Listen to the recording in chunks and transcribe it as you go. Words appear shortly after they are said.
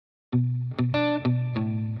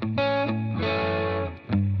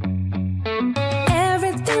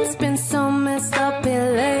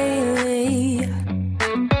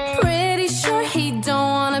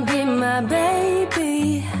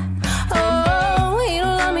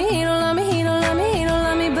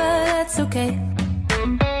okay.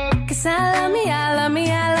 'Cause I love me, I love me,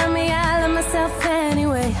 I love me, I love myself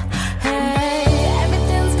anyway. Hey,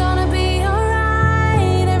 everything's gonna be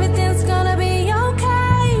alright, everything's gonna be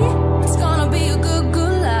okay. It's gonna be a good,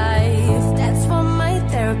 good life. That's what my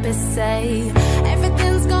therapist say.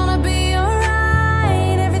 Everything's gonna be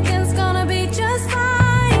alright, everything's gonna be just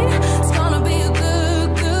fine. It's gonna be a good,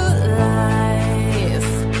 good life.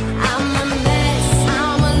 I'm a mess,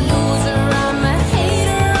 I'm a loser, I'm a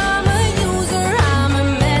hater, I'm a user, I'm a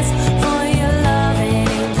mess for your loving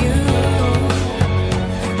you.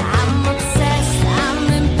 I'm obsessed, I'm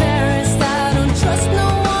embarrassed, I don't trust no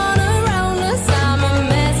one around us. I'm a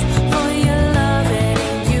mess for your loving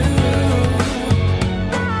you.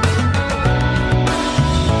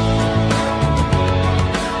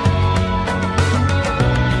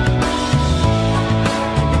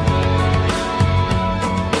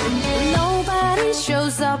 Nobody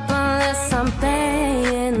shows up unless I'm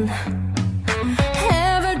paying.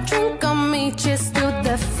 Have a drink on me, just do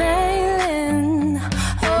the failing.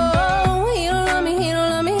 Oh, he don't love me, he don't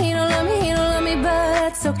love me, he don't love me, he don't love me, but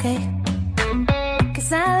that's okay.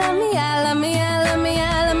 'Cause I love me, I love me, I love me,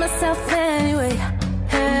 I love myself anyway.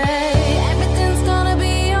 Hey, everything's gonna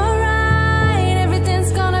be alright,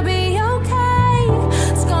 everything's gonna be okay.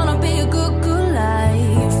 It's gonna be a good, good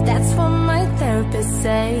life. That's what my therapist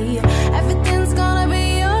say. Everything's gonna be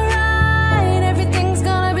alright, everything's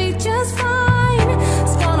gonna be just fine.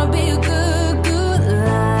 It's gonna be a good, good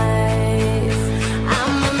life.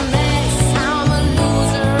 I'm a mess, I'm a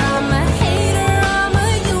loser, I'm a hater, I'm a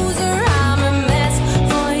user, I'm a mess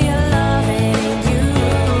for your loving you.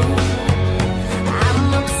 I'm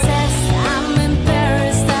obsessed, I'm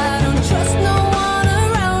embarrassed, I don't trust no one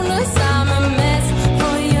around us. I'm a mess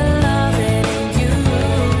for your loving you.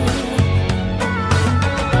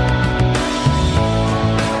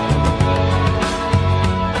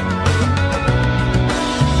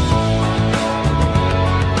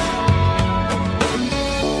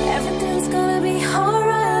 Everything's gonna be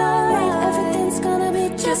alright, everything's gonna be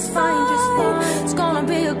just fine, just fine. It's gonna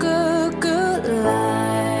be a good, good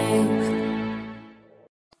life.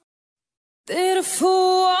 Did a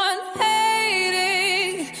fool one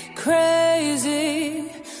hating, crazy,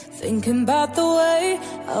 thinking about the way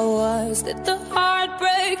I was. Did the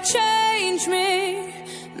heartbreak change me?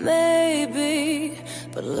 Maybe,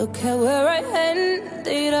 but look at where I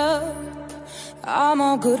ended up. I'm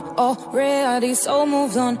all good already, so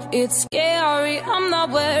moved on. It's scary, I'm not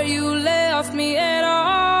where you left me at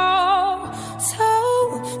all. So,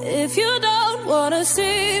 if you don't wanna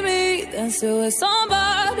see me, then still with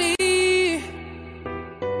somebody.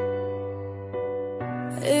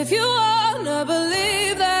 If you wanna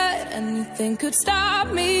believe that anything could stop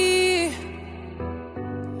me,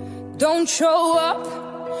 don't show up,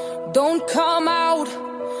 don't come out,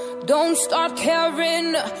 don't start caring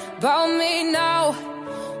about me now.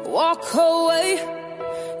 Walk away,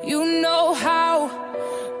 you know how.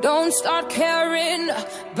 Don't start caring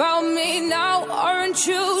about me now. Aren't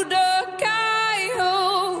you the guy who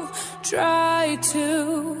tried to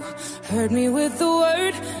hurt me with the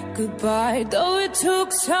word goodbye? Though it took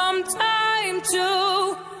some time to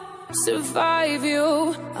survive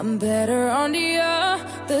you, I'm better on the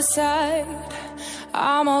other side.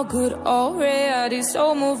 I'm all good already,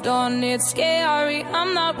 so moved on. It's scary,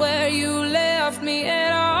 I'm not where you left me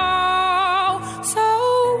at all. So,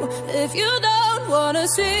 if you don't wanna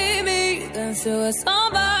see me, then still with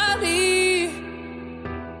somebody.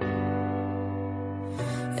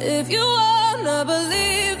 If you wanna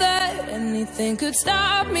believe that anything could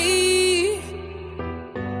stop me,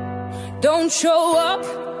 don't show up,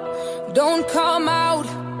 don't come out,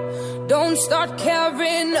 don't start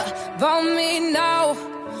caring about me now.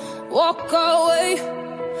 Walk away,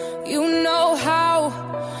 you know how.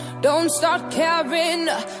 Don't start caring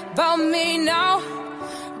about me now.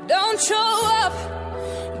 Don't show up,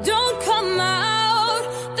 don't come out,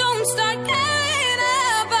 don't start caring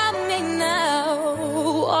about me now.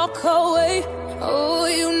 Walk away, oh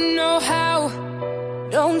you know how.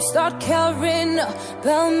 Don't start caring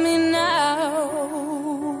about me now.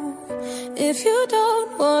 If you don't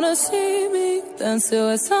wanna see me, then still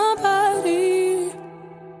with somebody.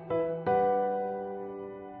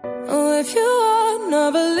 Oh, if you wanna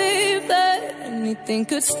believe that anything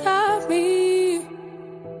could stop me.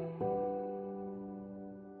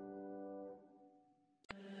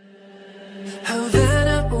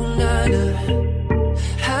 Havana, ooh, nana.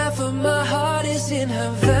 Half of my heart is in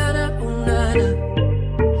Havana, ooh, nana.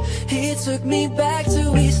 He took me back to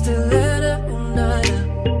East Atlanta, ooh, nana.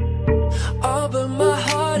 All but my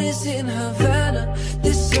heart is in Havana.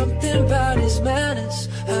 There's something about his manners,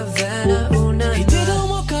 Havana, ooh, nana. He didn't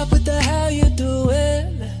walk up with the hat.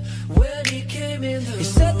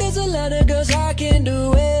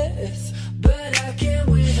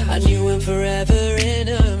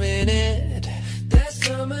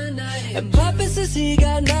 And Papa says he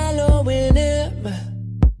got Milo in him.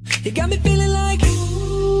 He got me feeling like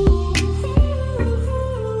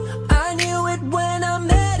I knew it when I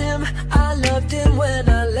met him. I loved him when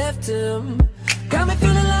I left him. Got me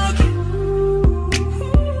feeling like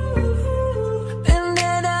and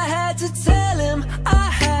then I had to tell him I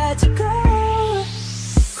had to go.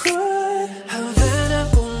 Havana,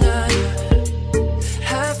 oh nana.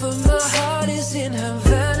 Half of my heart is in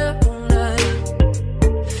Havana, oh nana.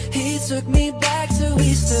 He took me back to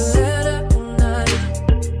East Atlanta, oh nana.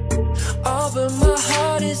 Oh, but my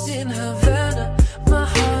heart is in Havana. My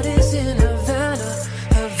heart is in Havana,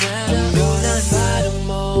 Havana. I'm gonna fight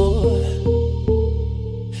them all.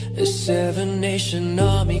 The Seven Nation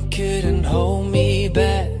Army couldn't hold me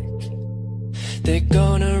back. They're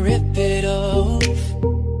gonna rip it off,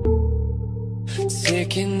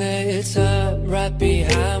 taking their time right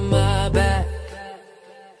behind my back.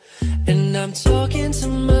 And I'm talking to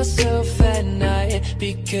myself at night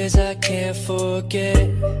because I can't forget.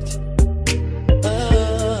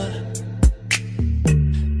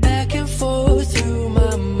 Back and forth through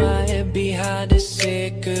my mind behind a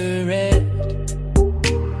cigarette.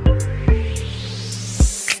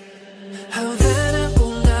 Havana,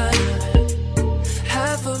 oh nana.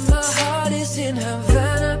 Half of my heart is in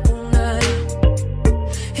Havana, oh nana.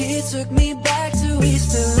 He took me back to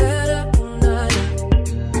East Atlanta, oh nana.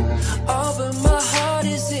 Oh, but my heart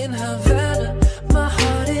is in Havana. My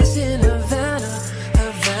heart is in Havana,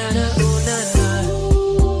 Havana, oh nana.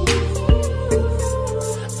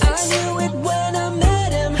 I knew it when I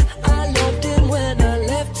met him. I loved him when I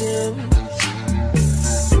left him.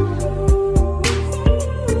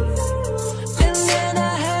 And then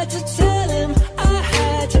I had to tell him I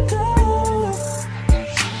had to go.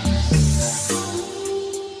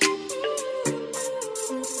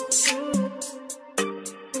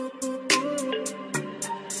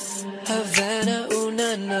 Havana, ooh na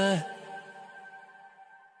na.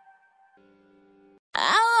 I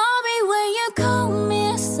love it when you call me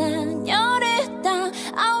Senorita.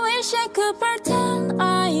 I wish I could pretend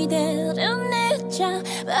I didn't need ya,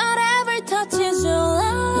 but every touch is your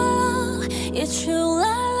love. It's true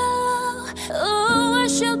love. Ooh, I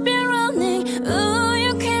should be running. Ooh,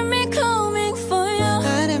 you keep me coming for you.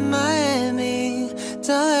 And in Miami,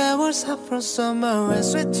 the air was hot from summer and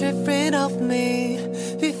sweat dripping off me.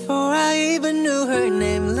 Before I even knew her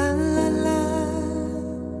name, la la la.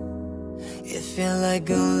 It felt like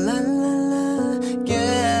a la la la,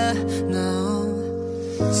 yeah, no.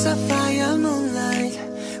 Sapphire moonlight,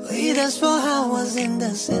 we danced for hours in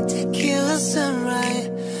the sun, tequila sunrise.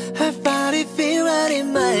 Her body feel right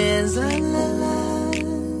in my hands, la la la.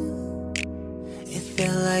 It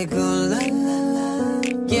felt like a la la la,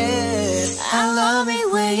 yeah. I love it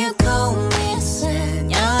when you call me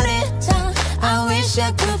Senorita. I wish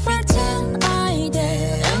I could pretend I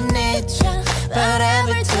didn't need ya, but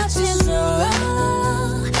every touch is your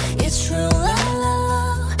love. It's true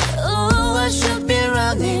love. Ooh, I should be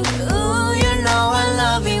running. Ooh, you know I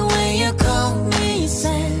love it when you call me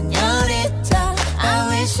Senorita. I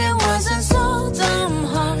wish it wasn't so damn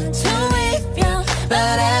hard to leave ya,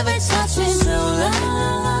 but every touch is true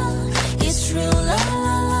love. It's true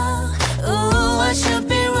love. Ooh, I should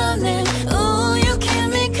be running. Ooh, you keep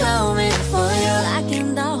me coming for you. Like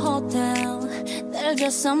in the hotel, there are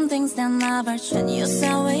just some things that never change. You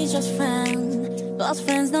say we just friends, but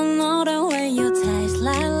friends don't know the way you taste.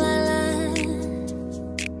 La la la.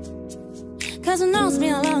 Cause I know it's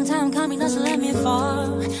been a long time coming, doesn't let me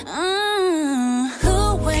fall.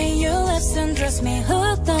 Who when you listen, trust me,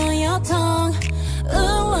 hooked on your tongue.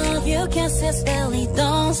 Ooh, love you, kisses belly,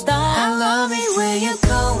 don't stop. I love it when you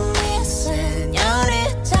call me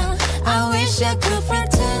Senorita. I wish I could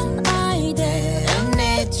pretend I didn't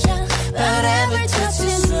need ya, but every touch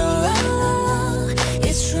is true love.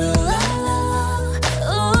 It's true love.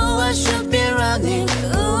 Ooh, I should be running.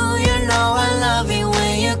 Ooh, you know I love it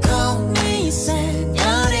when you call me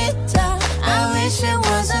Senorita. I wish it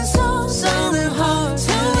wasn't so damn hard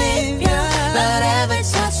to leave ya, but every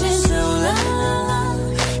touch is true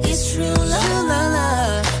love. It's true love.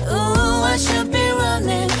 Ooh, I should be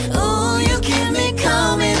running. Ooh, you keep me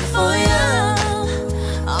coming for ya.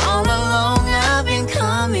 All along I've been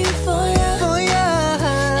coming for ya,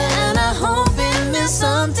 and I hope it means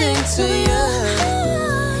something to you.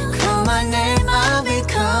 Call my name, I'll be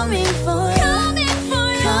coming for ya.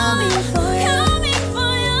 Coming for ya.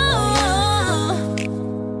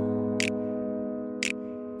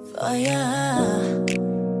 For ya.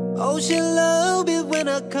 Oh, she love it when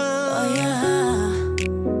I come. Oh yeah.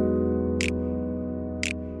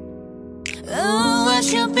 Ooh, I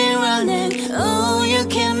should be running. Ooh, you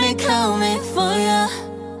keep me coming for ya.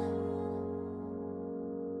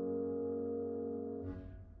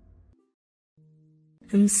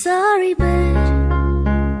 I'm sorry, but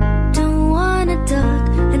don't wanna talk.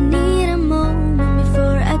 I need a moment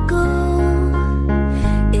before I go.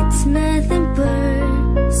 It's nothing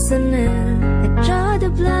personal. I draw the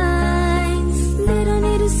blinds. They don't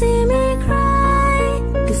need to see me cry.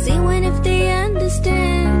 'Cause even if they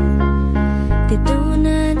understand, they don't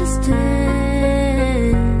understand.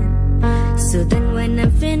 So then when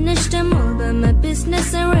I'm finished, I'm all about my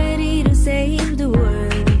business. I'm ready to save the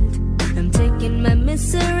world. I'm taking my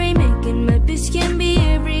misery, making my bitch can be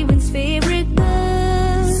everyone's favorite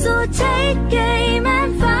girl. So take aim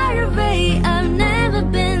and fire away. I've never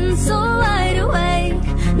been so wide awake.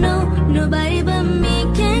 No, nobody but me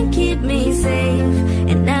can keep me safe.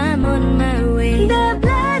 And I'm on my way. The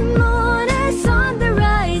blood moon is on the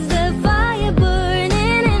rise. The fire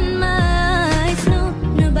burning in my eyes. No,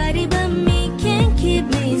 nobody but me can keep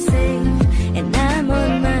me safe. And I'm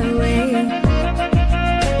on my way.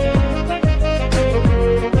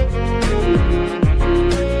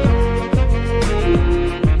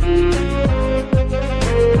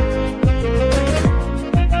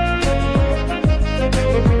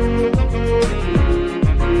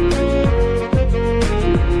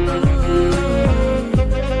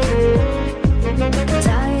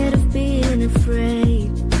 Tired of being afraid,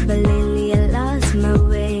 but lately I lost my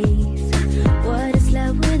ways. What is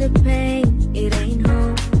love with a pain? It ain't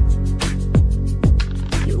home.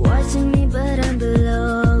 You're watching me, but I'm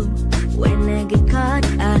below. When I get caught,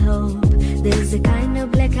 I hope there's a kind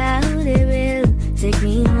of blackout. It will take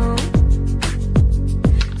me home.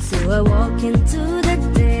 So I walk into the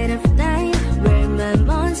dead of night, where my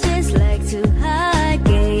monsters like to hide.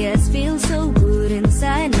 Chaos feels so good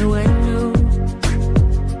inside. No one knows.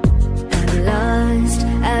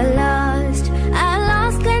 I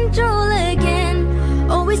lost control again.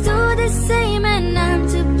 Always do the same and I'm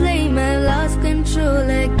to blame. I lost control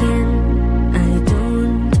again.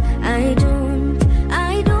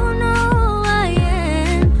 I don't know who I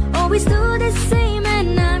am. Always do the same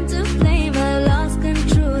and I'm to blame. I lost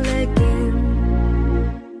control again.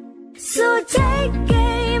 So take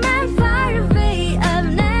aim and fire away. I've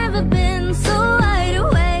never been so wide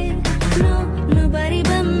awake. No, nobody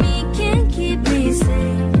but me can keep me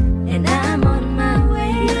safe. And I'm on my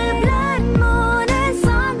way. The blood moon is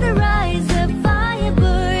on the rise. The fire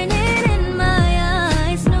burning in my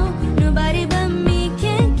eyes. No, nobody but me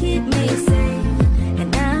can keep me safe.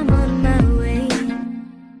 And I'm on my way.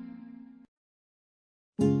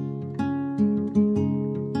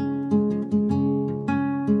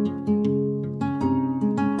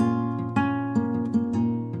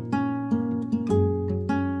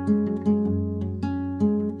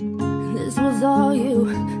 This was all you,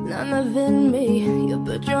 none of it me. You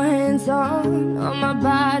put your hands on my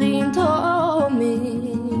body and told me.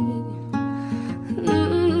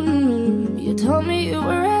 You told me you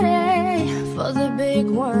were ready for the big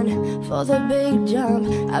one, for the big jump.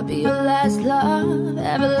 I'll be your last love,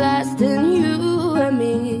 everlasting, you and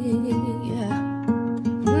me. Yeah.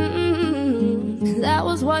 That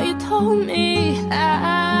was what you told me.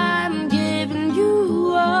 I'm giving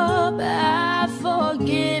you up. I've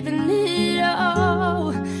forgiven it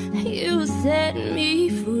all. You set me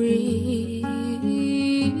free.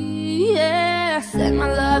 Yeah. Send my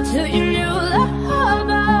love to your new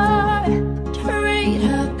lover. Treat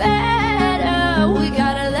her better. We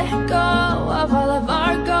gotta let go of all of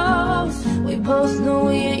our goals. We both know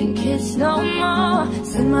we ain't kids no more.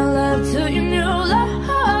 Send my love to your new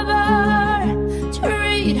lover.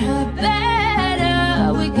 Treat her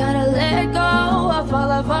better. We gotta let go of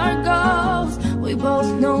all of our goals. We both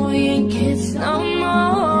know we ain't kids no more.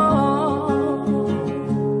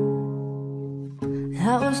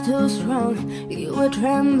 I was too strong, you were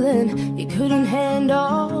trembling. You couldn't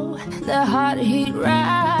handle the hot heat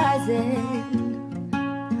rising.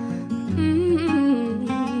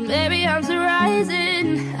 Baby, I'm still rising.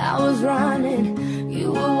 I was running,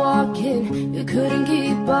 you were walking. You couldn't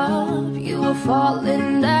keep up, you were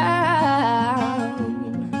falling down.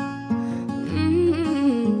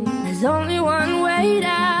 There's only one way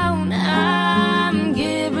down. I'm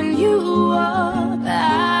giving you up.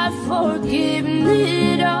 I've forgiven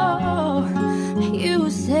it all. You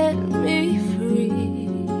set me free.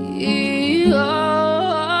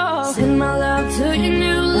 Oh. Send my love to your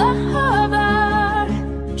new lover.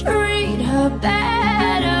 Treat her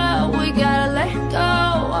better. We gotta let go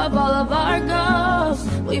of all of our goals.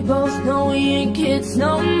 We both know we ain't kids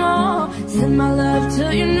no more. Send my love to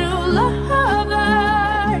your new lover.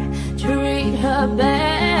 Treat her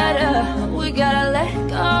better. We gotta let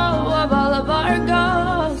go of all of our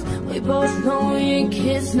goals. We both know we ain't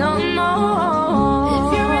kids no more. If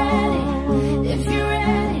you're ready, if you're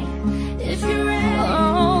ready, if you're ready. Oh.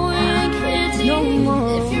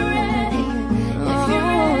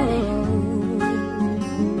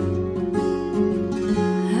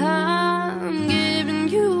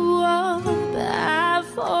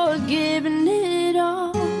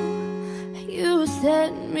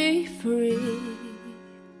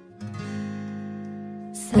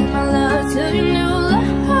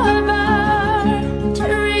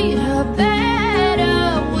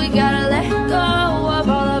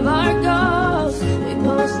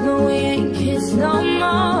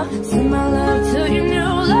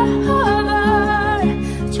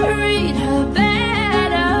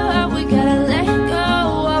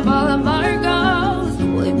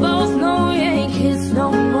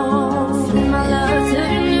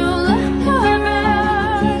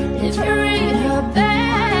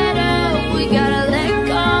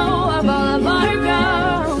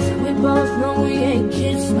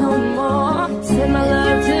 kiss no more. Send my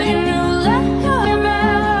love to your new lover.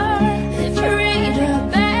 If you read her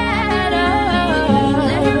better,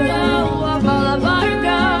 let go of all of our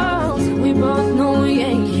girls. We both know we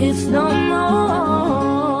ain't kiss no more.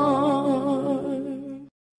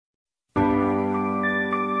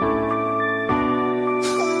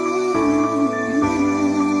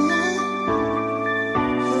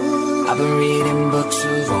 I've been reading books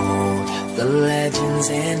of old, the legends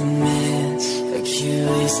and myths,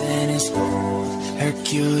 Achilles and his gold,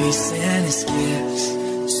 Hercules and his gifts,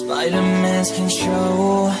 Spider-Man's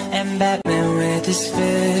control, and Batman with his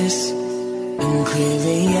fists. And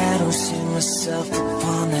clearly I don't see myself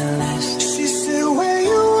upon that list. She said, where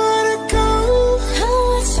you wanna go? How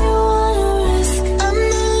much you wanna risk? I'm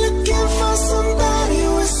not looking for somebody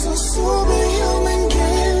with some superhuman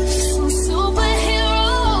gifts, Some superhero.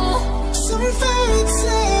 some fairy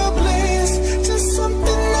tale bliss, just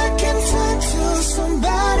something I can turn to,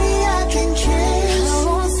 somebody I can kiss. I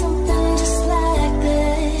want something just like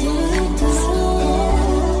this. I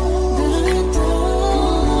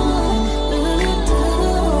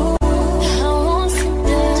want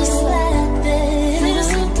something just like this.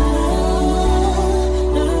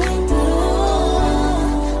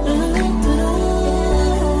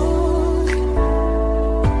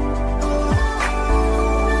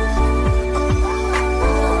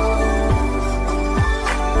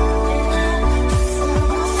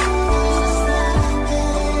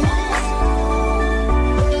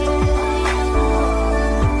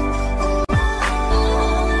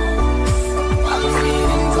 I've been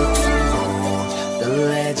reading books of old, the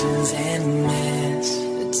legends and myths,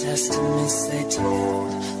 the testaments they told,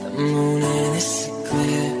 the moon and its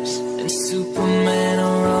eclipse, and Superman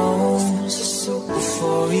arose a soup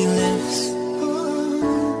before he lives.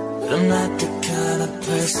 But I'm not the kind of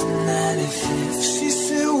person that it fits. She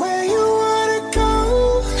said, where you wanna go?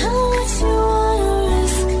 How much you wanna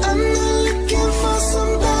risk? I'm not looking for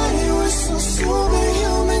somebody with some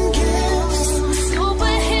superhuman gifts, Some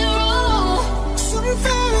superhero. some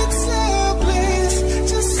fairy tale bliss,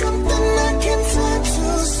 just something I can turn to,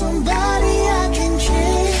 somebody I can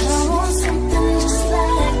kiss. I want something just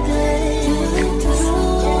like this.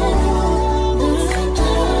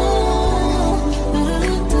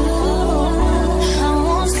 I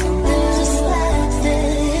want something just like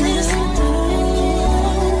this.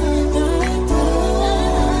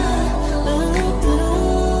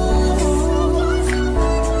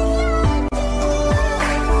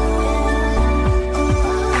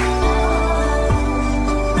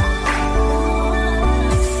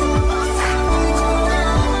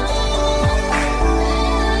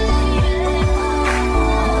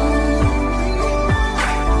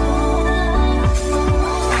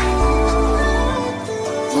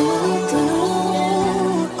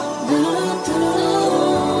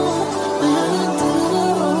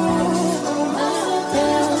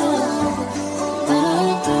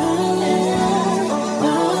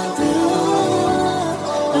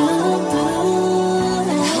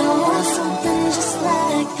 I want something just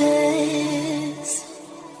like this.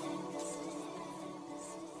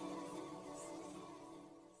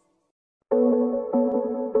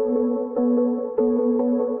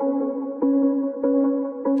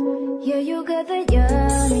 Yeah, you got the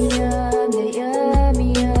yummy, yum, the yummy,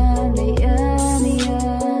 yum, the yummy,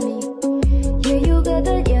 yummy. Yeah, you got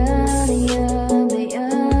the yummy, yum, the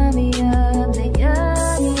yummy, yum, the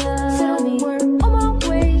yummy, yum. So we're on my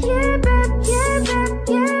way, yeah, babe, yeah, babe,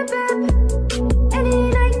 yeah, babe. Any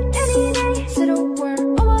night, any day. So we're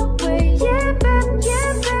on my way, yeah, babe, yeah,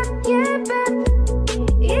 babe, yeah, babe.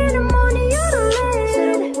 In the morning, you're the late. So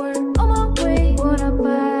we're on my way, wanna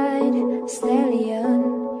bite, stallion.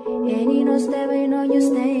 And you know, stepping on you,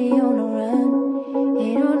 stay on the run.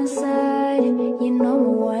 And on the side, you number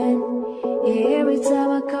one. Every time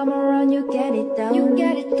I come around, you get it down. You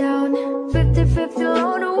get it down. 50-50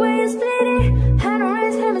 all the way, you split it. Hand on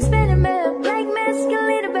raise, have me spinning, babe. Black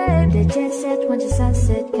masculine, babe. The jet set, watch the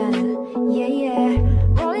sunset, kinda. Yeah, yeah.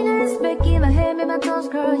 Rolling eyes back in my head, make my toes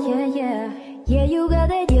curl, yeah, yeah. Yeah, you got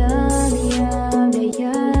that yummy, yum, the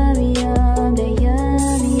yummy, yum, the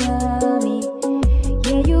yummy, yummy.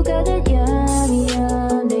 Yeah, you got that yummy,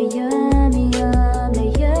 yum, the yummy, yum, the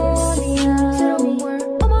yummy, yum. So we're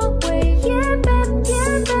on my way, yeah, babe,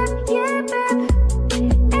 yeah, babe, yeah, babe.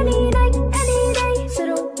 Any night, any day. So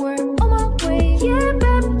we're on my way, yeah,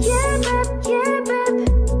 babe, yeah, babe, yeah, babe.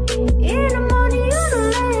 In the morning, you're the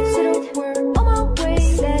late. So we're on my way,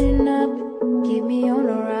 setting up, keep me on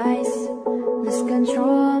the rise. Lose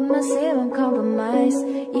control of myself, I'm compromised.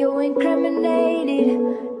 You incriminated,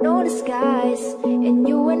 no disguise. And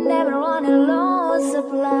you were never on a low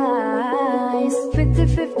supplies. 50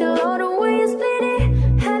 50-50, all the way you split it.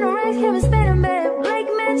 Had no racks, can't spend them, babe. Like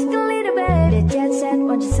magic, don't lead it, babe. The jet set,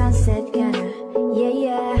 watch the sunset, kinda. Yeah,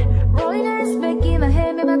 yeah. Rolling eyes back in my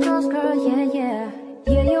head, make my toes curl, yeah, yeah.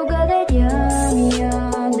 Yeah, you got that yummy,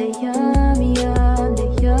 yum, that yummy, yum,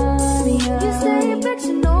 that yummy, yum. You say it back,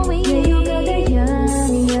 you know me. Yeah, you got that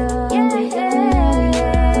yummy, yum, yeah, yeah,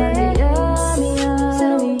 that yummy, yum.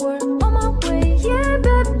 Said I'm on my way, yeah,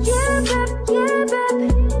 babe, yeah, babe, yeah, babe.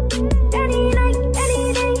 Any night, any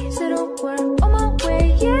day. Said I'm on my way,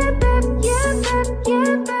 yeah, babe, yeah, babe,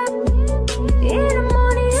 yeah, babe. In the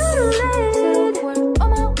morning, I'm late. Said I'm on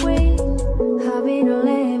my way. Hop in a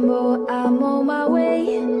Lambo, I'm on my way.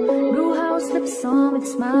 Blue house, lips on with a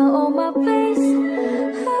smile on my face.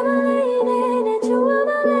 I'm a lady, and you are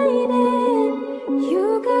my lady. You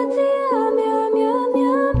got the yum, yum, yum,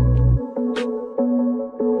 yum.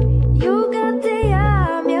 You got the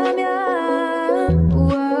yum, yum, yum.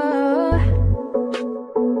 Whoa.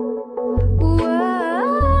 Whoa.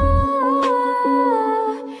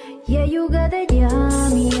 Yeah, you got the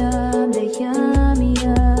yummy, yum, the yummy,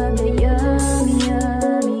 yum, the yummy,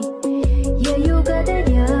 yummy. Yeah, you got that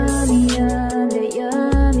yummy, yum, the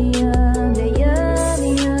yummy, yum, the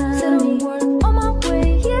yummy, yum. Said I'm on my way,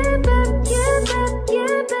 yeah, babe, yeah, babe,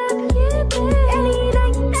 yeah, babe, yeah, babe. Any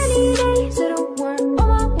night, any day. Said I'm on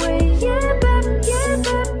my way, yeah, babe, yeah,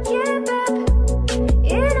 babe, yeah, babe.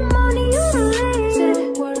 In the morning, you're late. Said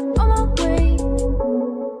I'm on my way.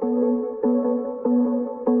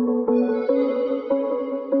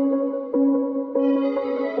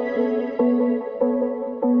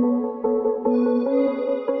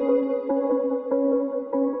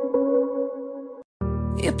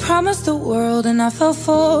 You promised the world and I fell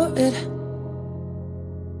for it.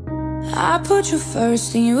 I put you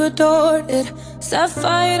first and you adored it. Set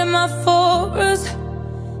fire to my forest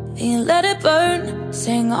and you let it burn.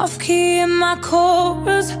 Sang off key in my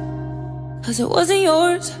chorus, cause it wasn't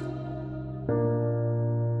yours.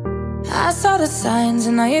 I saw the signs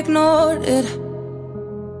and I ignored it.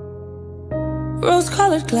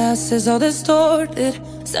 Rose-colored glasses all distorted.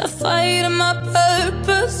 Set fire to my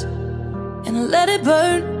purpose and I let it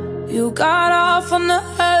burn. You got off on the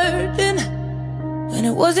hurting when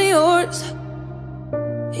it wasn't yours.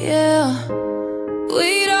 Yeah,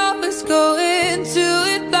 we'd always go into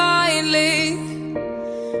it blindly.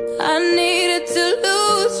 I needed to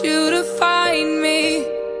lose you to find me.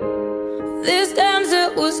 This dance,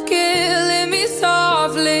 it was killing me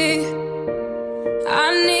softly.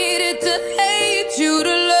 I needed to hate you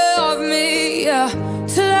to love me, yeah.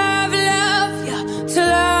 To love ya, to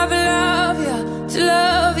love ya, to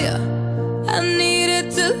love ya. I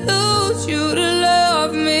needed to lose you to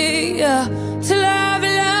love me, yeah. To love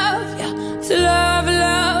ya, to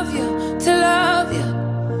love ya, to love ya.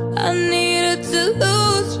 I needed to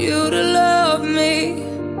lose you to love me.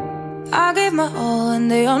 I gave my all and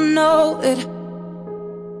they all know it.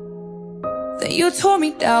 Then you tore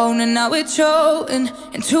me down and now it's showing.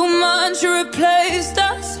 In 2 months you replaced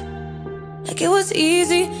us like it was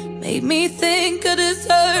easy. Made me think I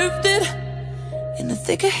deserved it. In the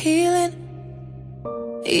thick of healing,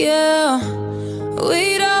 yeah.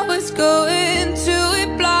 We'd always go into it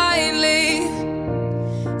blindly.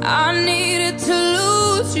 I needed to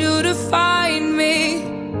lose you to find me.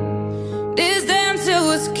 This dance, it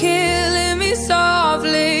was killing me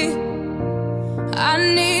softly. I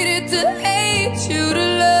needed to hate you to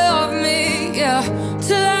love me, yeah.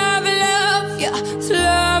 To love ya, to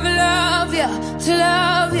love ya, to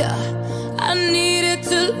love ya. I needed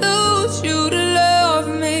to lose you to love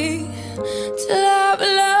me. To love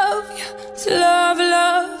ya, to love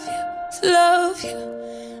ya, to love ya.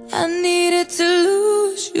 I needed to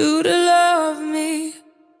lose you to love me.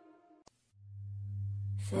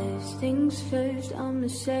 First things first, I'ma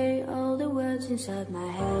say all the words inside my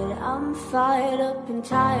head. I'm fired up and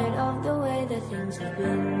tired of the way that things have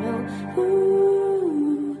been. No,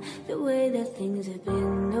 ooh, the way that things have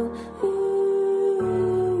been. No, ooh.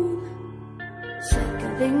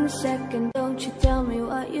 Second things second, don't you tell me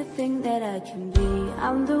what you think that I can be.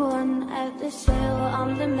 I'm the one at the sail,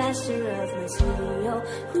 I'm the master of my CEO.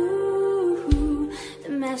 Ooh, the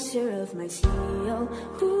master of my CEO.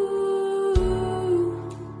 Ooh.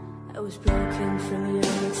 I was broken from a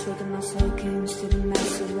young age, so that my soul came to the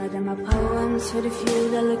masses. Writing my poems for the few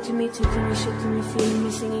that looked at me, took to me, shook to me, feeling me,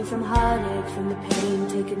 singing from heartache, from the pain,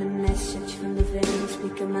 taking a message from the veins,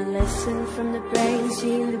 speaking my lesson from the brain,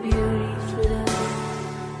 seeing the beauty through the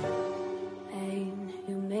pain.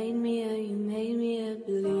 You made me a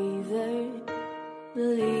believer,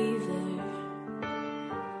 believer.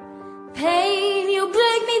 Pain, you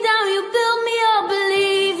break me down, you build me a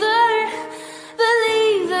believer,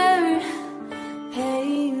 believer. Pain.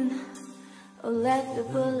 let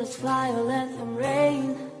the bullets fly or let them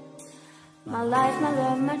rain. My life, my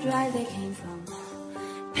love, my drive, they came from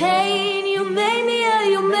pain. You made me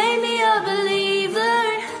a believer,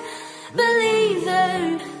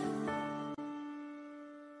 believer.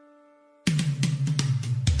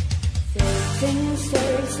 Things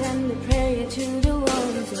send a prayer to the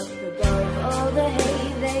ones up above. All the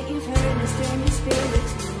hate that you've heard is turn your spirit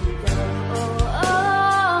to love. Oh,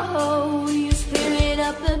 oh, oh, your spirit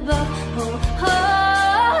up above. Oh, oh,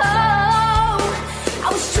 I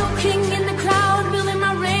was choking in the crowd, building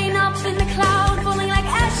my rain up in the cloud, falling like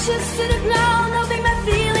ashes to the ground, hoping my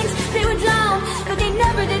feelings, they would drown. But they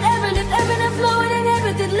never did, ever lift, ever did flow, and they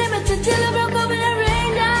never did limit till it broke open and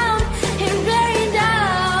rained down. It rained down.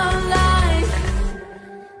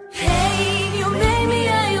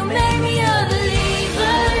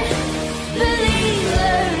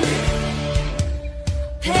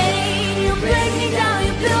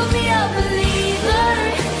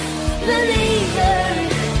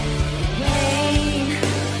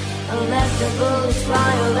 The bullets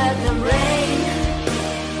fly or let them rain.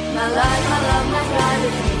 My life, my love, my drive,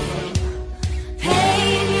 it came from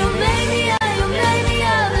pain. You made me a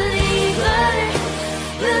believer,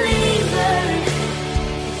 believer.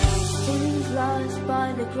 Things lost by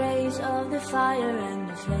the grace of the fire and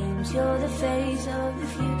the flames. You're the face of the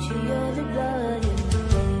future, you're the blood in the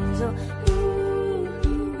veins. Oh, ooh,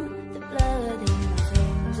 the blood in the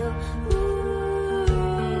veins. Oh,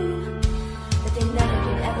 ooh. But they never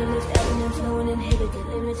did ever lift, no one inhibited,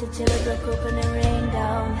 limited till it broke open and rained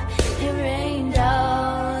down. It rained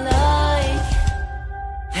down like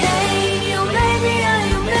pain. You made me a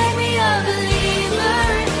believer,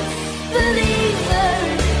 believer.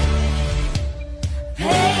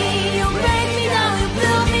 Pain, you break me down, you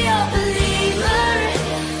build me up, believer,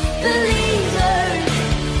 believer.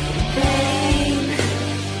 Pain,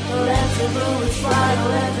 let the bullets fly,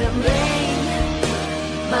 let them rain.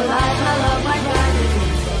 My life, my love, my God.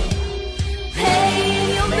 Pain,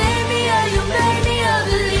 you made me a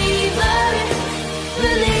believer,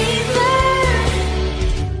 believer.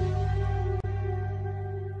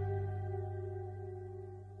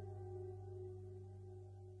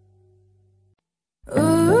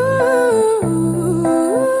 Ooh,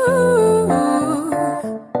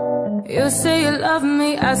 you say you love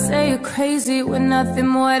me, I say you're crazy. We're nothing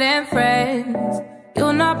more than friends.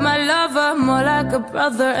 You're not my lover, more like a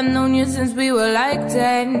brother. I've known you since we were like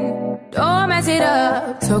 10. Don't mess it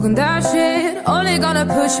up, talking that shit, only gonna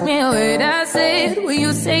push me away, that's it. When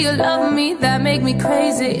you say you love me, that make me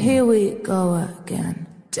crazy. Here we go again.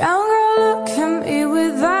 Down girl, look at me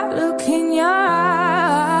with that look in your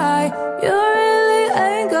eye. You really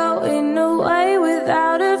ain't going away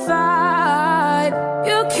without a fight.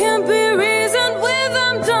 You can't be reasoned with,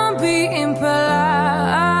 I'm done being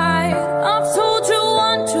polite. I've told you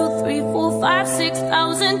 1, 2, 3, 4, 5,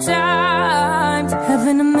 6,000 times.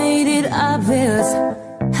 Haven't I made it obvious?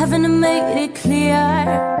 Haven't I made it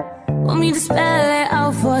clear? Want me to spell it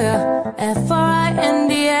out for you?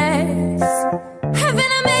 F-R-I-N-D-S.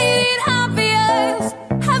 Haven't I made it obvious?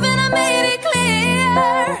 Haven't I made it clear?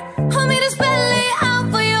 Want me to spell it out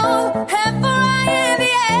for you?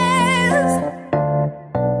 F-R-I-N-D-S.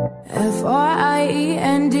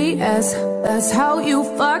 F-R-I-E-N-D-S. That's how you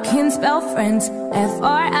fucking spell friends.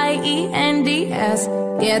 F-R-I-E-N-D-S.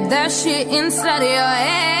 Get that shit inside of your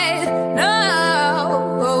head. No.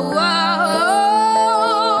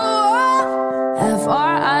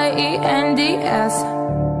 F-R-I-E-N-D-S.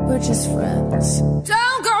 We're just friends.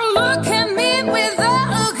 Don't go look at me with that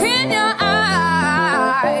look in your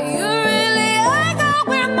eye. You really ain't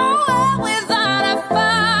going nowhere without a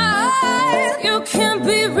fight. You can't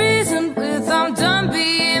be reasoned with, I'm done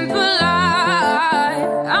being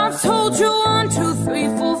polite. I've told you 1, 2, 3,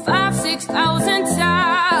 4, 5, 6,000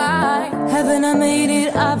 times. Haven't I made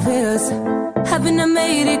it obvious? Haven't I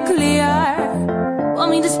made it clear?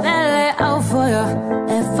 Want me to spell it out for you?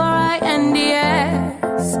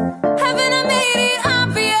 F-R-I-N-D-S. Haven't I made it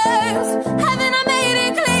obvious? Haven't I made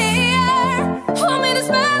it clear? Want me to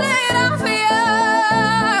spell it out for you?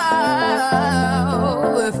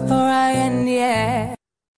 F-R-I-N-D-S.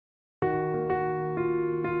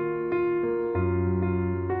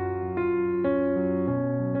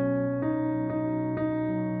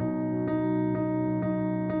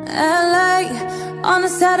 LA on a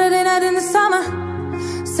Saturday night in the summer.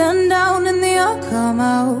 Sundown and they all come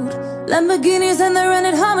out. Lamborghinis and the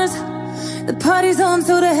rented Hummers. The party's on,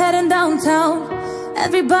 so they're heading downtown.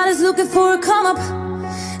 Everybody's looking for a come up,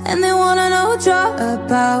 and they wanna know what you're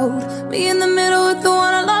about. Me in the middle with the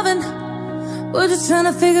one I'm loving. We're just trying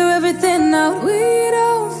to figure everything out. We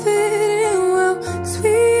don't fit in well, 'cause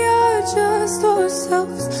we are just ourselves.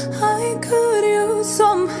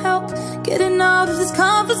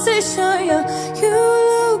 conversation, yeah. You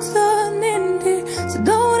look stunning in here, so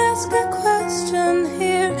don't ask a question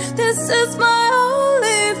here. This is my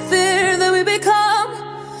only fear, that we become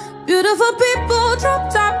beautiful people,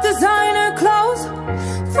 drop top designer clothes,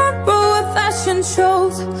 front row of fashion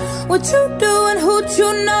shows. What you do and who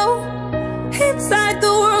you know, inside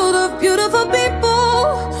the world of beautiful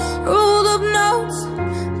people, rolled up notes,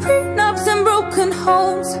 prenups and broken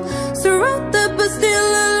homes, surrounded but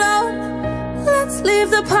still alone. Let's leave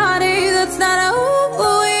the party, that's not who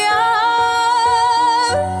we are.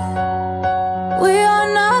 We are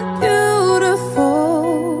not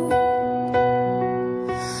beautiful.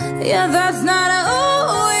 Yeah, that's not who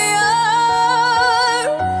we are.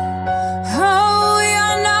 Oh, we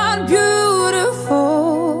are not beautiful.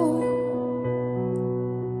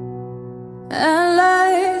 And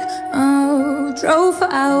drove for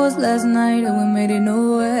hours last night and we made it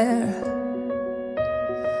nowhere.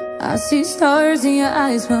 I see stars in your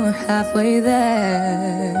eyes when we're halfway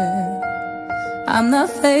there. I'm not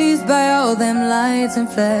fazed by all them lights and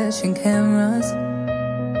flashing cameras,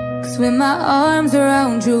 'cause with my arms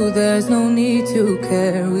around you there's no need to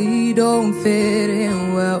care. We don't fit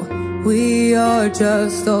in well, we are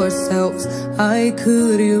just ourselves. I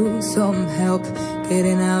could use some help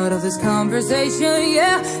getting out of this conversation,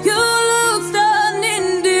 yeah. You look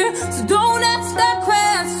stunning, dear, so don't ask that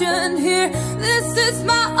question here. This is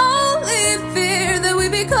my only fear, that we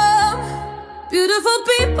become beautiful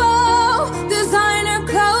people, designer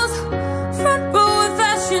clothes, front row of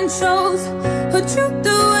fashion shows. What you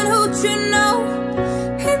do and who you know,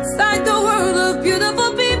 inside the world of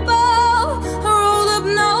beautiful people, roll up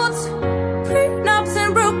notes, prenups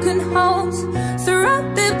and broken homes,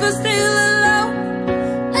 surrounded but still alone.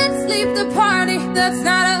 Let's leave the party, that's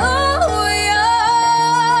not who we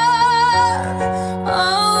are.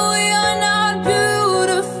 Oh, we are not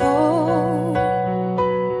beautiful.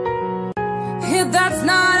 Yeah, that's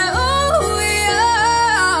not who we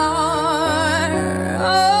are.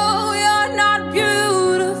 Oh, we are not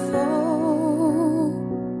beautiful.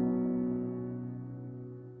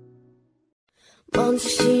 멈춘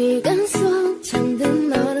시간 속 잠든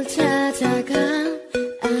너를 찾아가.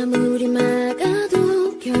 아무리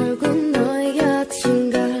막아도 결국 너의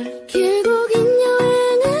곁인 걸.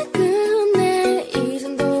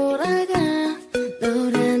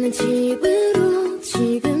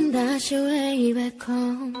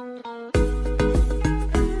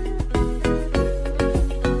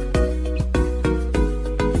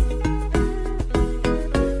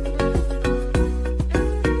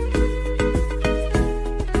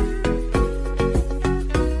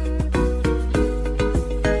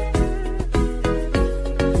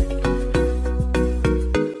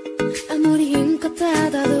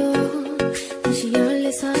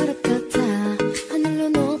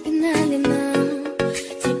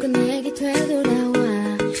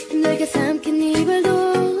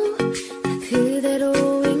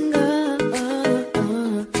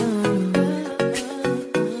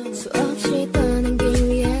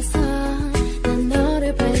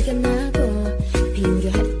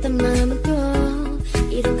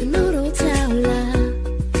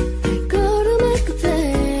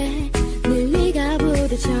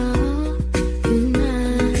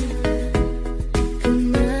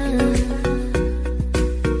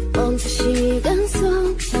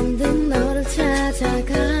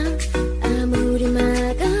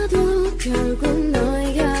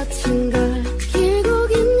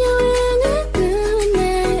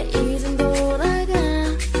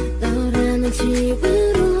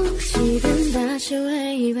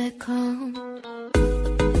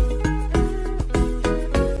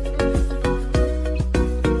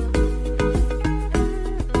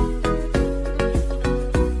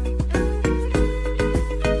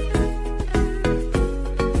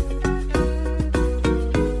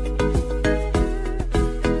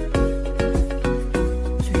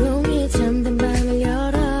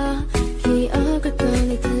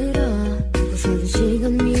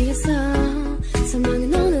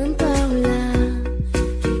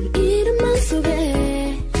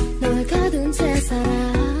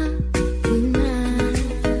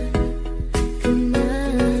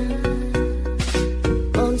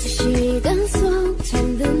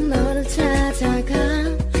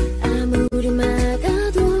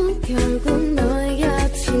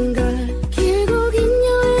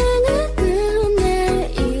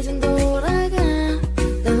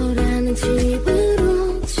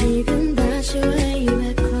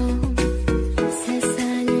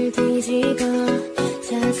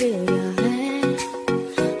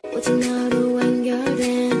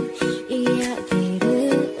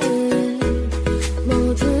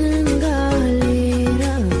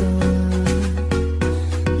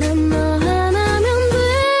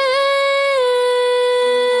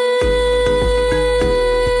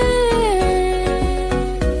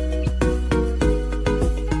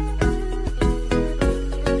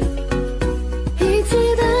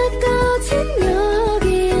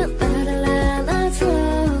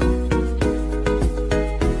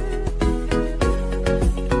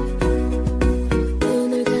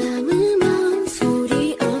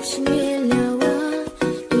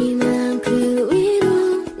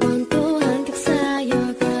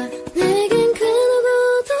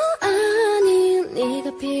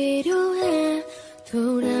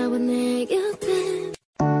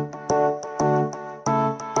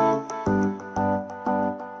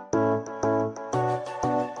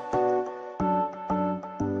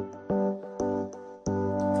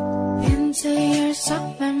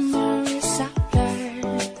 some memories I blurred.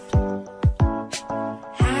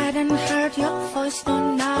 Hadn't heard your voice,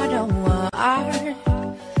 no, not a word.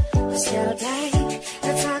 But still day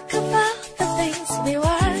to talk about the things we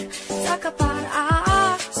were, talk about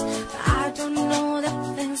us. But I don't know the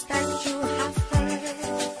things that you have heard.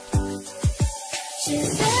 She's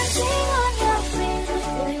dancing on your feet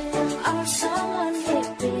with or someone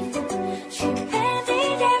hippie. She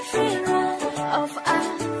painted every row of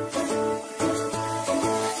us.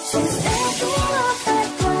 She's thinking of that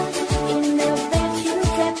one in the bed you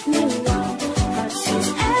kept me warm. But she's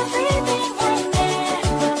everything I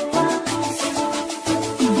never was.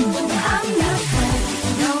 I'm not her,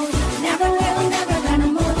 no, never will, never gonna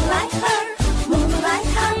move like her. Move like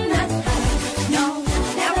I'm not her, no,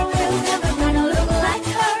 never will, never gonna look like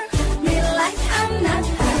her. Me like I'm not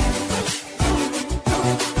her,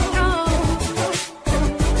 no,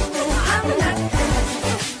 I'm not her.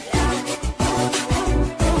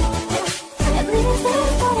 At least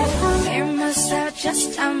that's what I found. It must have just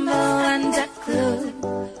stumbled under glue.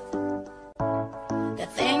 The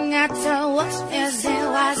thing I thought was missing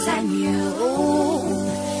was I knew.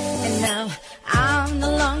 And now I'm no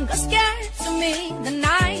longer scared to meet the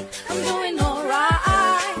night. I'm doing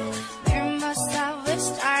alright. We must have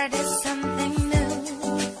started something new.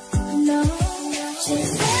 No,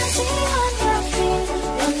 she's dancing on your feet.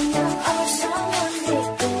 And you're all someone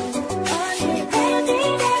different. Only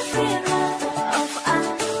painting every row of us.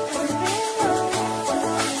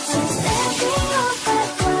 She's thinking of that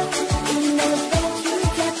one in the bed you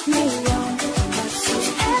kept me warm. But she's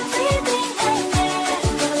everything I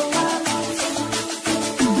never was.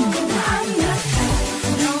 I'm not her,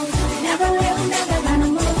 no, never will, never gonna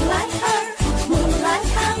move like her. Move like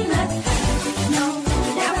I'm not her, no,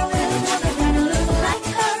 never will, never gonna look like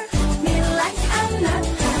her. Me like I'm not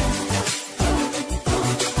her,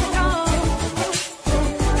 no,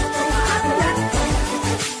 I'm not her.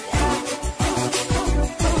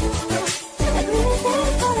 At least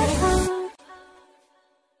that's what I found.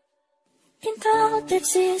 Been told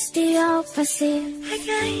this is the opposite. I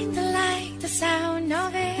kinda like the sound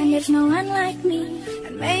of it. And there's no one like me.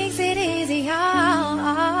 It makes it easier.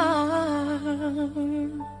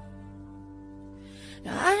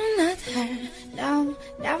 No, I'm not her. No,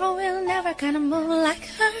 never will, never gonna move like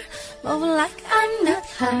her. Move like I'm not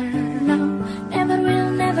her. No, never will,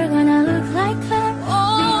 never gonna look like her.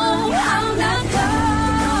 Oh, I'm not her.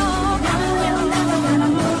 Never will, never gonna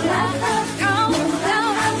move like her. No, no,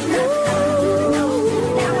 I'm not her. No,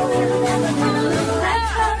 never will, never gonna look like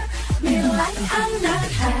her. Me like I'm not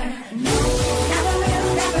her. No, never will,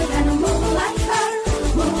 never gonna move like her.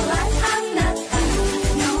 Move like I'm not her.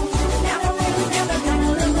 No, never will, never gonna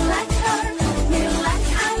look like her. Me like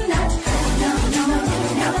I'm not her. No, no,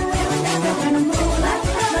 never will, never gonna move like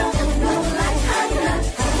her. Move like I'm not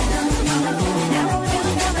her. No, no, never will,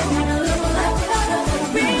 never gonna look like her.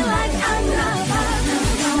 Me like I'm not her. No,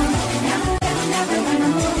 no, never will, never gonna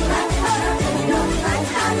move like her. Move like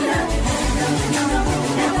I'm not her. No, no,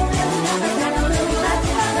 never will, never gonna look like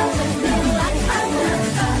her. Me like I'm not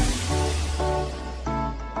her.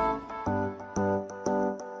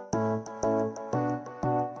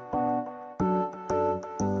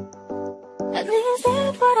 At least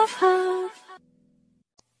that's what I've heard.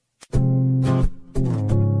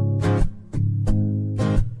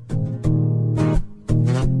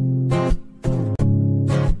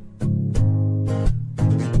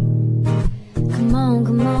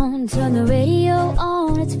 Come on, turn the radio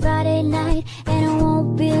on. It's Friday night and it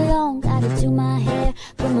won't be long. Gotta do my hair,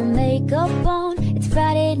 put my makeup on. It's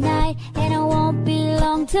Friday night and it won't be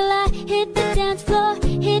long till I hit the dance floor,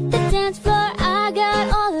 hit the dance floor. I got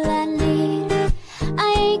all I need.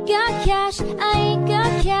 I ain't got cash, I ain't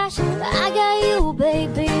got cash, but I got you,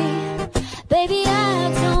 baby. Baby,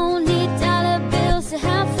 I don't need dollar bills to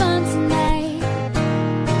have fun tonight.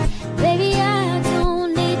 Baby, I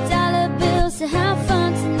don't need dollar bills to have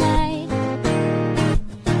fun tonight.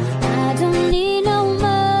 I don't need no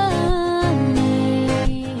money,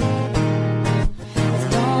 as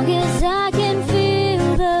long as I can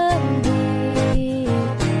feel the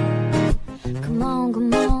beat. Come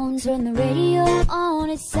on, turn the radio on.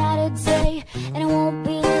 It's Saturday and it won't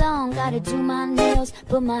be long. Gotta do my nails,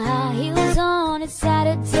 put my high heels on. It's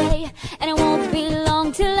Saturday and it won't be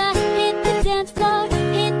long till I hit the dance floor,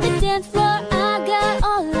 hit the dance floor. I got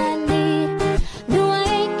all I need. No, I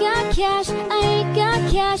ain't got cash, I ain't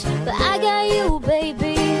got cash, but I got you,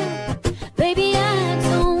 baby. Baby, I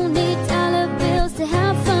don't need dollar bills to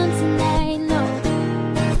have fun tonight, no.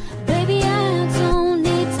 Baby, I don't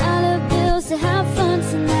need dollar bills to have fun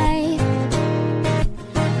tonight.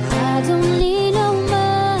 I don't need no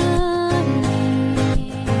money,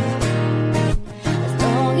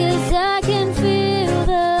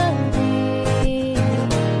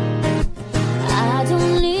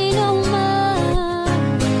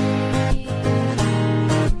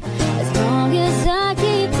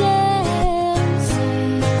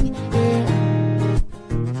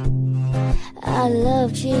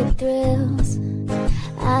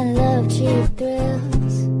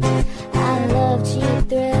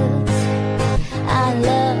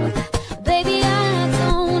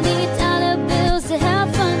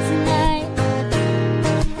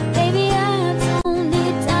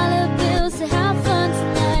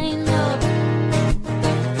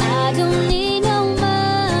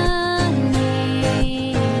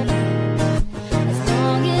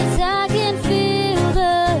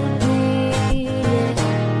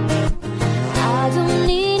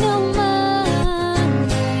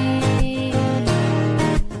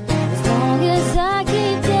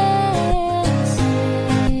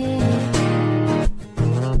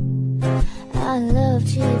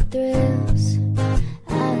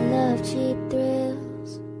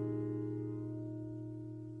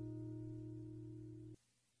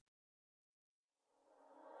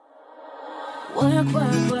 work,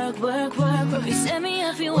 work, work, work, work, work. You set me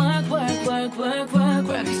up, you work, work, work, work, work,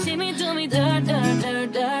 work. You see me do me dirt, dirt,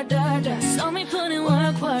 dirt, dirt, dirt, dirt. Saw me put in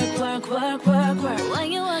work, work, work, work, work, work.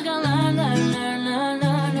 When you work, I learn, learn, learn, learn,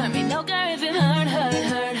 learn, learn. Me no care if it hurt, hurt,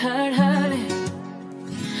 hurt, hurt, hurt.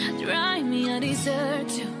 Drive me, I deserve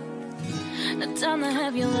to. The time to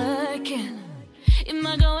have you looking. You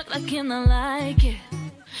might go act like you not like it.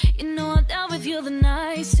 You know I dealt with you the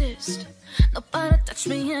nicest. Nobody touched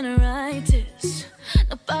me in the rightest.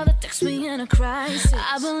 Nobody text me in a crisis.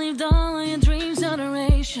 I believed all of your dreams are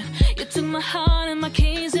duration. You took my heart and my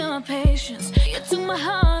keys and my patience. You took my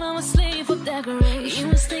heart on my sleeve for decoration.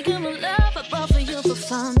 You was thinking of love, I brought for you for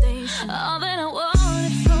foundation. All that I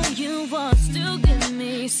wanted from you was to give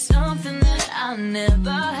me something that I never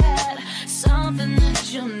had, something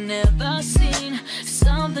that you've never seen,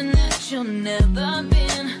 something that you've never been.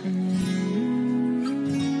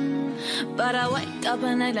 But I wake up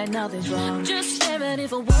and act like nothing's wrong. Just get ready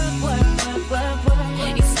for work, work, work, work,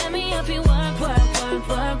 work. You set me up, you work, work, work,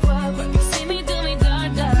 work, work, work. You see me do me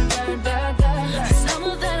dirt, dirt, dirt, dirt, dirt, dirt. Some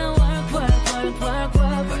of that I work, work, work, work,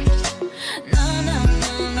 work, work. No, no,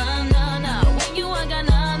 no, no, no, no. When you work, I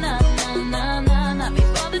no, no, no, no, no, no.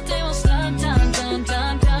 Before the day was done, done, done,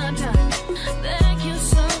 done, done, done. Beg you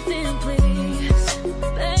something, please.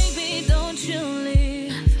 Baby, don't you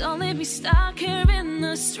leave. Don't let me stuck here in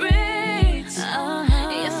the street.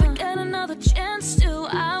 If I get another chance to,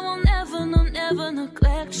 I will never, no, never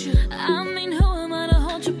neglect you. I mean, who am I to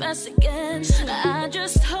hold your best against you? I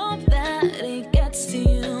just hope that it gets to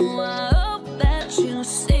you. I hope that you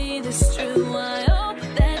see this true. I hope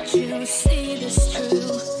that you see this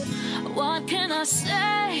true. What can I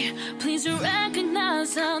say? Please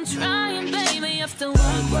recognize I'm trying, baby. You have to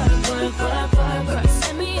work, work, work, work, work, work.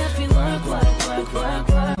 Send me if you work, work, work, work,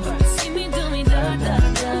 work, work. See me do me dirt,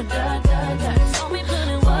 dirt, dirt, dirt, dirt, dirt. Saw me put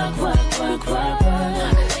in work, work, work, work,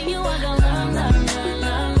 work. When you walk, I learn, learn, learn,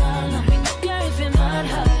 learn, learn. We don't care if it hurt,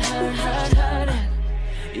 hurt, hurt, hurt, hurt.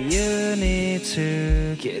 You need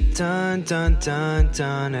to get done, done, done,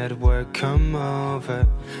 done at work, come over.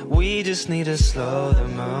 We just need to slow the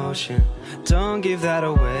motion. Don't give that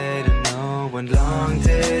away to no one. Long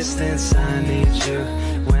distance, I need you.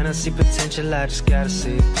 When I see potential, I just gotta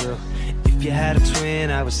see it through. If you had a twin,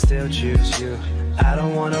 I would still choose you. I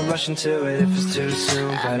don't wanna rush into it if it's too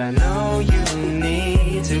soon, but I know you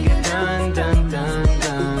need to get done, done, done,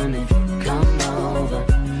 done. If you come over,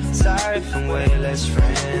 sorry if I'm way less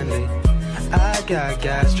friendly. I got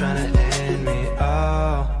guys trying to end me,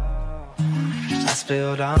 oh. I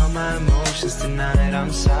spilled all my emotions tonight,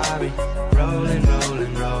 I'm sorry. Rolling,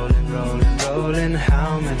 rolling, rolling, rolling, rolling.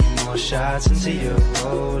 How many more shots until you're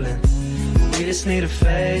rolling? We just need a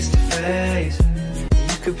face to face.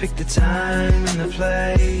 You could pick the time and the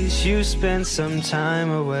place. You spend some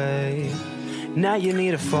time away. Now you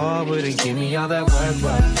need to forward and give me all that work,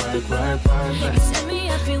 work, work, work, work, work. You set me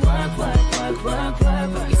up, you work, work, work, work,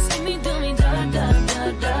 work, work. You see me do me dirt, dirt,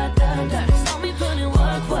 dirt, dirt, dirt, dirt. Saw me put in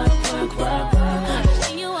work, work, work, work, work, work.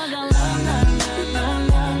 When you walk, I learn, learn, learn, learn,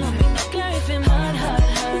 learn. We don't care if it hurt, hurt,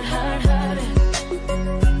 hurt, hurt, hurt.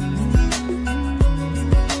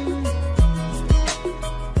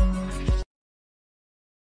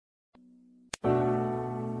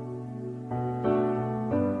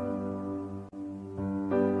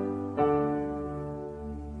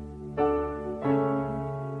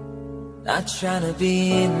 Not tryna be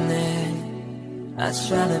in there, not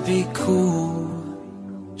tryna be cool,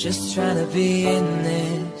 just tryna be in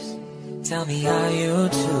this. Tell me how you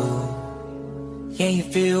do. Can you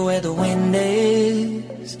feel where the wind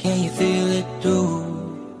is? Can you feel it through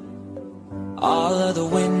all of the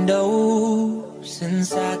windows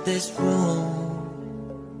inside this room?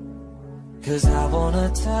 'Cause I wanna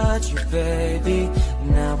touch you, baby,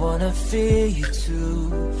 and I wanna feel you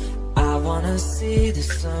too. I wanna see the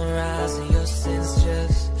sunrise and your sense,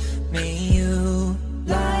 just me and you.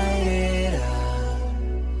 Light it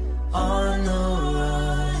up on the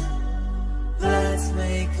run. Let's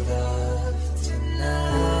make love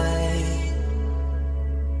tonight.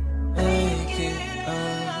 Make it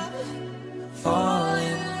up, fall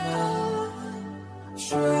in love,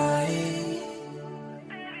 try it.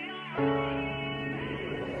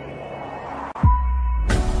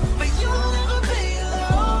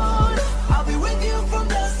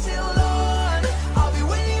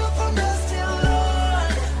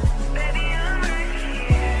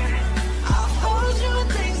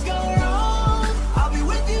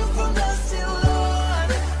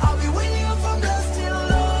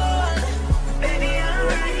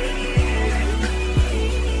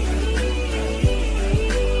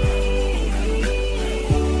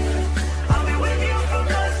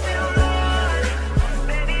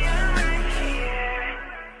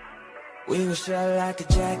 shirt like a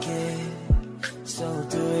jacket, so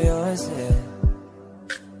do yours, yeah.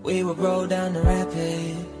 We would roll down the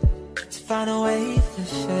rapids to find a way to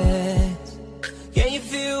fit. Can you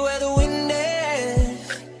feel where the wind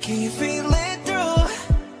is? Can you feel it through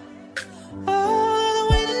all the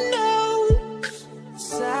windows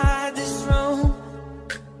inside this room?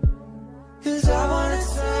 'Cause I wanna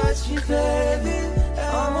touch you, baby,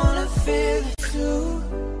 I wanna feel it too.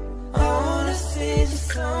 I wanna see the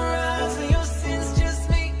sunrise and your sins, just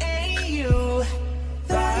me and you.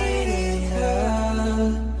 Light it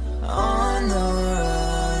up on the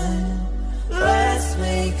run. Let's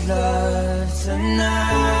make love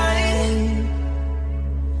tonight.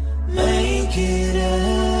 Make it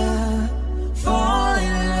up, fall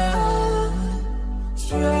in love,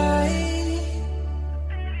 try.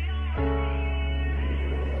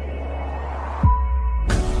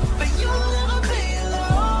 But you'll never be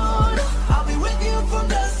alone. I'll be with you from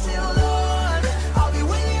dusk till dawn. I'll be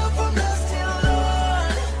with you from dusk till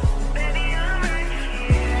dawn. Baby, I'm right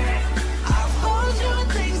here. I'll hold you when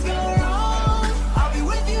things go wrong. I'll be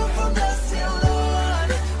with you from dusk till dawn.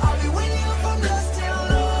 I'll be with you from dusk till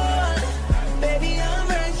dawn. Baby, I'm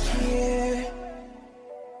right here.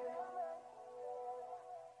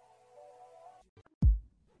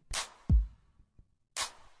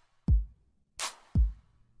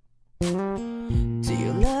 Do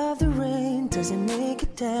you love the rain? Does it make you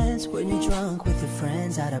dance when you're drunk with your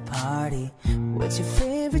friends at a party? What's your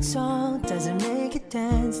favorite song? Does it make you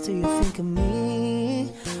dance? Do you think of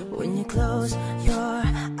me? When you close your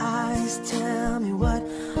eyes, tell me, what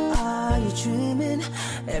are you dreaming?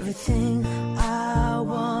 Everything I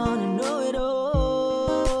wanna know it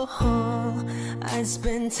all. I'd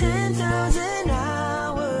spend 10,000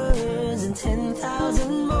 hours and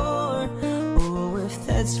 10,000 more. Oh, if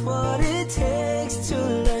that's what it takes to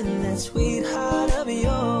learn that sweetheart of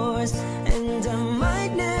yours. And I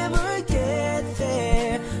might never get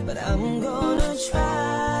there, but I'm gonna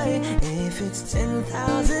try. If it's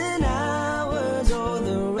 10,000 hours or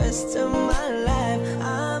the rest of my life,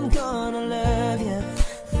 I'm gonna love you.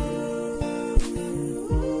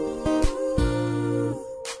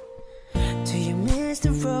 Do you miss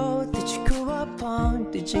the road that you grew up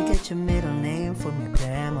on? Did you get your middle name from your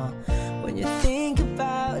grandma? When you think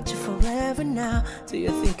about you forever now, do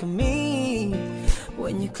you think of me?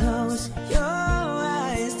 When you close your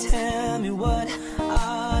eyes, tell me, what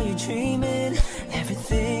are you dreaming?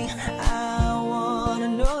 Everything I wanna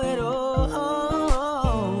know it all.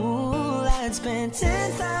 I'd spend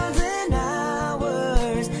 10,000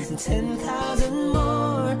 hours and 10,000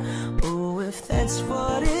 more. Oh, if that's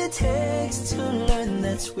what it takes to learn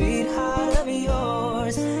that sweetheart of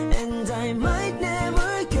yours. And I might never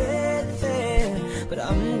get there, but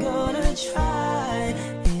I'm gonna try.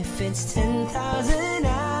 If it's 10,000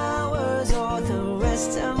 hours or the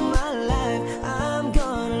rest of my life, I'm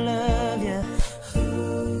gonna love you.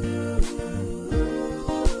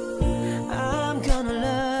 I'm gonna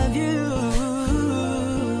love you.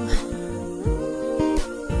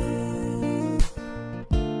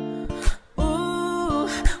 Ooh,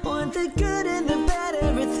 want the good and the bad,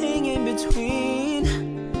 everything in between.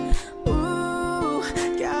 Ooh,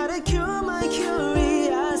 gotta cure my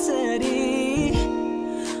curiosity.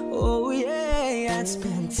 Oh yeah, I'd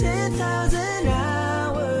spend 10,000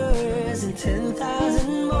 hours and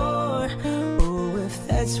 10,000 more. Oh, if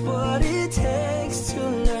that's what it takes to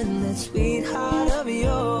learn that sweetheart of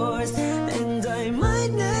yours. And I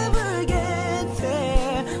might never get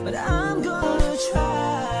there, but I'm gonna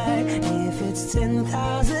try. If it's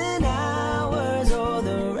 10,000 hours or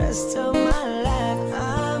the rest of my life,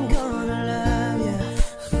 I'm gonna love you.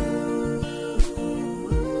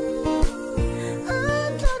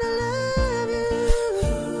 I'm gonna love you.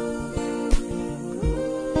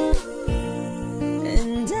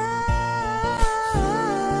 And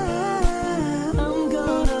I'm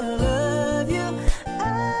gonna love you.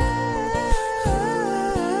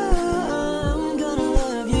 I'm gonna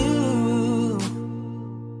love you.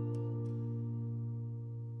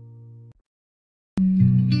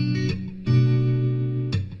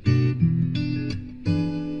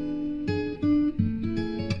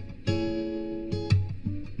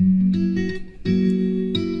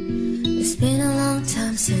 It's been a long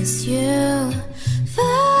time since you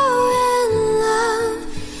fell in love.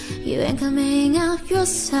 You ain't coming out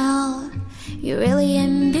yourself. You really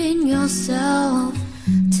ain't been yourself.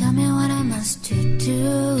 Tell me what I must do.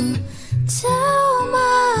 Tell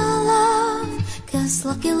my love. 'Cause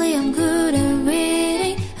luckily I'm good at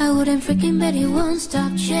reading. I wouldn't freaking bet you won't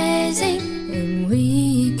stop chasing. And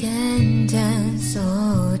we can dance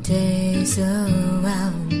all days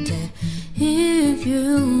around it. If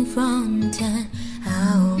you from 10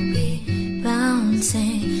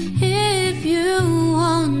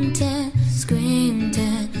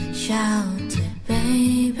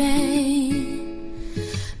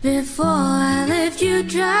 before I left you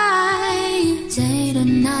dry. Day to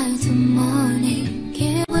night to morning,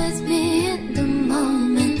 get with me in the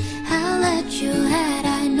moment. I'll let you had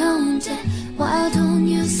I known that. Why don't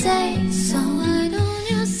you say so? Why don't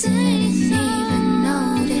you say Didn't even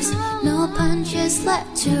notice. No punches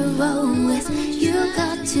left to roll with. You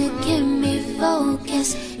got to give me focus.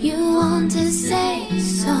 You want to say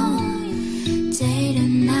so. Day to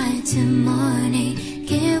night to morning,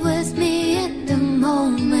 get with me in the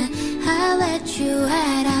moment. I let you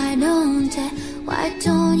had I known that. Why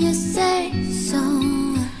don't you say so?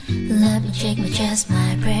 Let me shake my chest,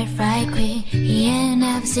 my bread fried queen. He ain't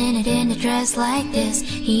never seen it in a dress like this.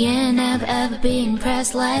 He ain't never ever been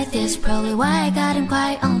impressed like this. Probably why I got him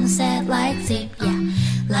quiet on the set like zip. Yeah,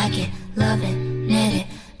 like it, love it, knit it,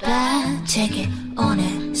 bad, take it, own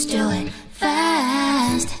it, steal it,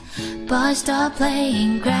 fast. Boy, stop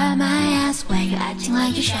playing, grab my ass while you're acting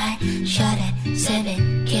like you're shy. Shut it, sip it,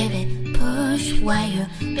 give it, push while you're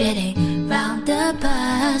bidding round the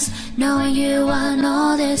bus. Knowing you want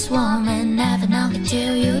all this woman, never knock it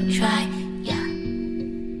till you try. Yeah.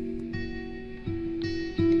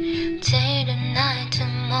 Day to night to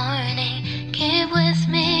morning, keep with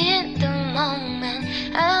me in the moment.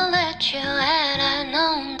 I'll let you had I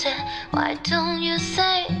known that. Why don't you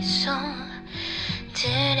say so?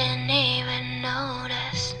 Didn't even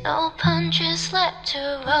notice. No punches left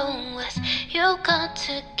to roll with. You got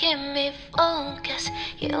to give me focus.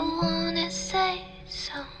 You wanna say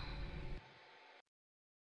so.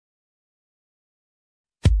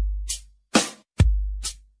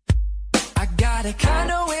 I got a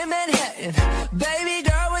condo in Manhattan. Baby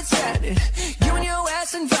girl, what's happening? You and your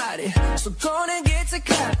ass invited, so gonna get to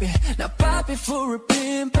clapping. Now pop it for a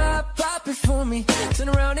pin, pop it for me. Turn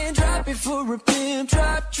around and drop it for a pin,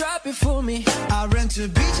 drop it for me. I rent a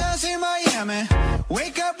beach house in Miami.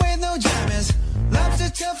 Wake up with no jammies. Lobster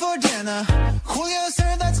tail for dinner. Julio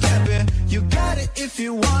said that's capping. You got it if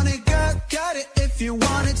you want it, got it if you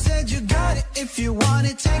want it. Said you got it if you want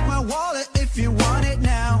it. Take my wallet if you want it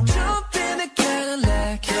now. Jump in the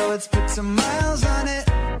Cadillac, Girl, let's put some miles on it.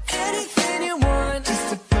 anything you want, Just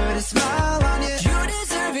to put a smile on you. you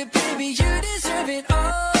deserve it, baby, you deserve it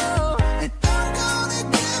all. And I'm gonna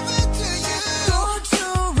give it to you. Gold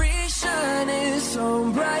jewelry shining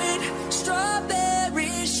so bright,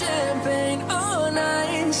 strawberry champagne all night.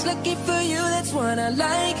 Lucky for you, that's what I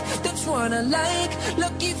like, that's what I like.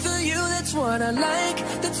 Lucky for you, that's what I like,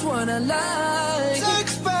 that's what I like.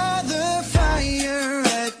 Sex by the fire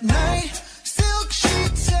at night. Silk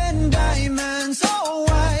sheets and diamonds all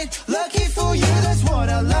white. Lucky for you, that's what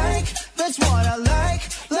I like, that's what I like.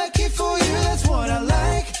 Lucky for you, that's what I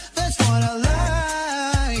like, that's what I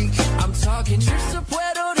like. I'm talking trips to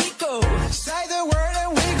Puerto Rico. Say the word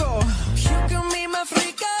and we go. You can be my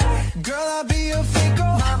freaka, Girl, I'll be your fico.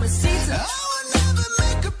 mamacita. I will never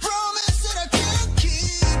make a promise that I can't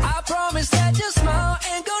keep. I promise that your smile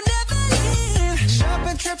ain't gon' never leave.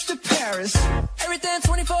 Shopping trips to Paris. Everything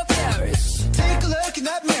 24 carats. Take a look in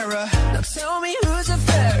that mirror. Now tell me who's the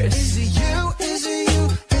fairest. Is it you? Is it you?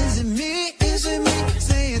 Is it me? Is it me?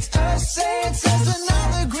 Say it's us, and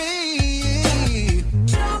I'll agree.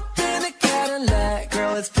 Jump in the Cadillac,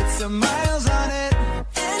 Girl, let's put some miles on it.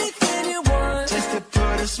 anything you want. Just to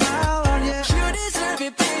put a smile on you. You deserve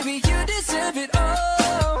it, baby, you deserve it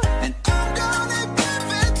all. And I'm gonna give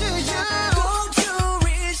it to you. Gold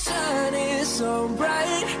jewelry shining so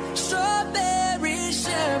bright, strawberry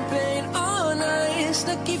champagne all night.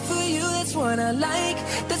 Lucky for you, that's what I like,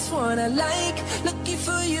 that's what I like. Lucky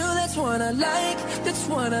for you, that's what I like, that's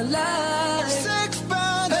what I like. Sex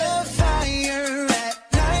by the fire at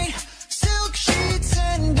night. Silk sheets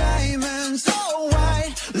and diamonds all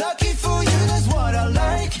white. Lucky for you, that's what I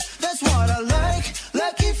like, that's what I like.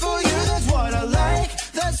 Lucky for you, that's what I like,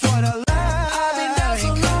 that's what I like. I've been down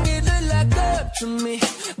so long, it look like up to me.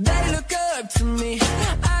 They look up to me.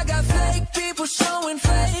 I got fake people showing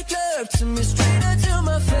fake love to me. Straight up to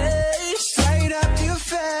my face, Straight up to your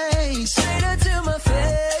face. straight up to my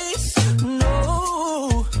face.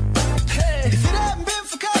 No, hey. If it hadn't been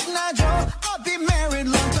for Cotton Eye Joe, I'd be married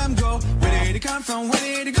long time ago. Where did it come from? Where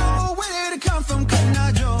did it go? Where did it come from, Cotton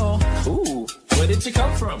Eye Joe? Ooh, where did you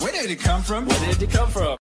come from? Where did it come from? Where did you come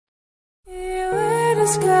from? Where the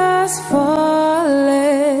sky's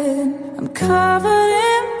falling, I'm covered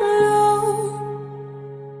in blue.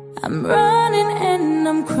 I'm running and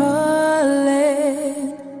I'm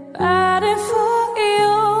crawling, fighting for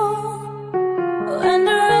you. When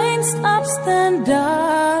the rain stops, then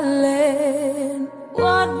darling,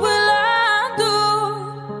 what will I do?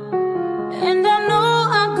 And I know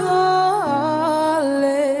I'm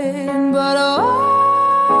calling, but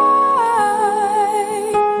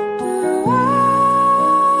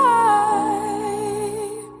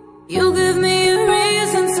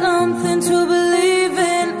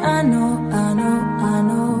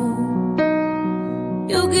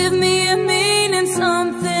me a meaning,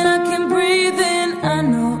 something I can breathe in. I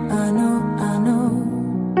know, I know, I know.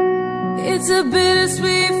 It's a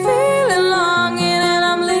bittersweet feeling, longing, and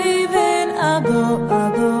I'm leaving. I go, I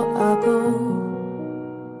go, I go.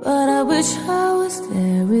 But I wish I was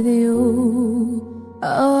there with you.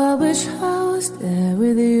 Oh, I wish I was there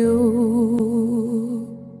with you.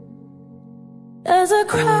 There's a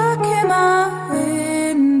crack in my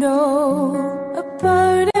window, a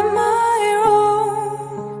bird in my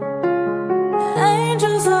room,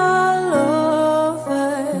 angels all over,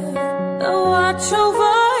 they watch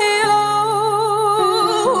over you.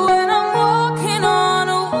 When I'm walking on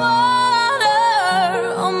the water,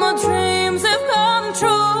 all my dreams have come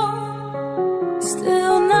true.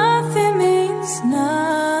 Still nothing means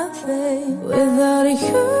nothing without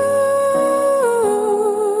you.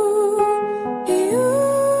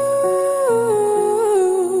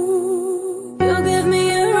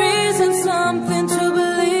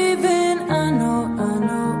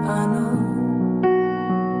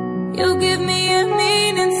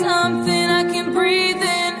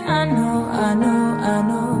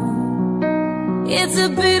 It's a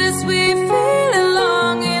bittersweet feeling,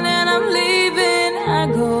 longing, and I'm leaving. I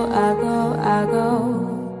go, I go, I go.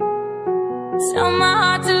 Tell my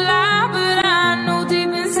heart to lie, but I know deep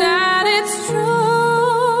inside it's true.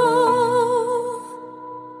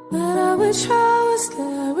 But I wish I was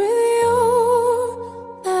there with you.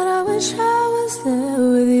 That I wish I was there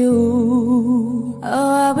with you.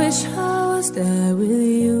 Oh, I wish I was there with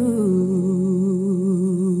you.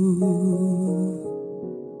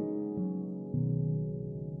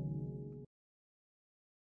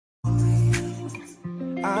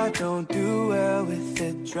 I don't do well with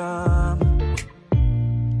the drama.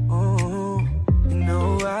 Oh, you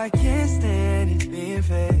know I can't stand it being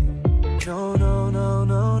fake. No, no, no,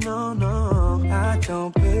 no, no, no. I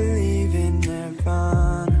don't believe in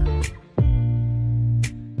nirvana,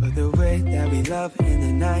 but the way that we love in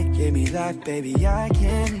the night gave me life, baby. I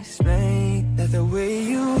can't explain that the way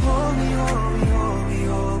you hold me, hold me, hold me,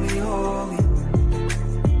 hold me, hold me,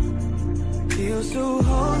 feels so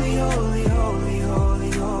holy, holy, holy,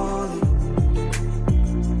 holy, holy.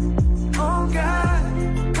 Oh God,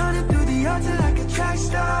 running through the altar like a track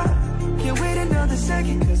star. Can't wait another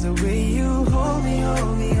second, cause the way you hold me,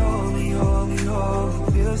 hold me, hold me, hold me, hold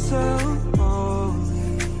me, feels so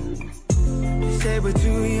holy. You say we're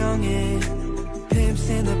too young and pimps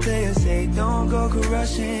and the players say don't go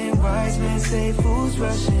crushing. Wise men say fools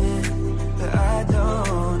rushing, but I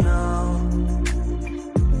don't know.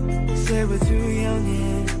 Say we're too young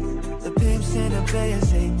and the pimps and the players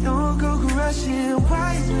say don't go crushing.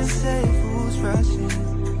 Wise men say fools rushing,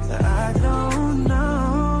 but I don't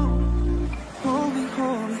know. Hold me,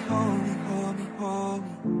 hold me, hold me, hold me, hold me.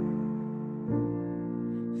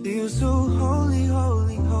 Feel so holy,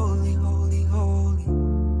 holy, holy, holy, holy.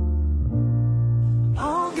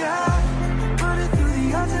 Oh God, running through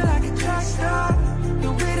the altar like a track star.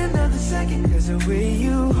 Don't wait another second, cause the way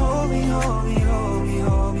you hold me, hold me, hold me,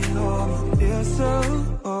 hold me, hold me, feel so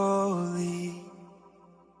holy.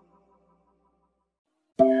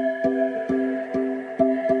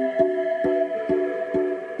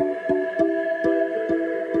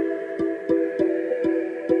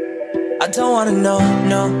 I don't wanna know,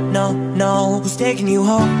 no, no, no, who's taking you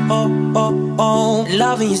home, oh, oh, oh,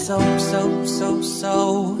 loving you so, so, so,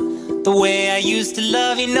 so, the way I used to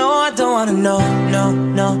love you. No, I don't wanna know, no,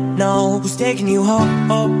 no, no, who's taking you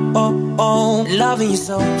home, oh, oh, oh, loving you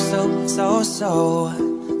so, so, so, so,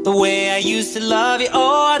 the way I used to love you.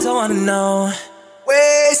 Oh, I don't wanna know.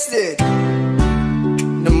 Wasted.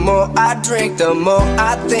 The more I drink, the more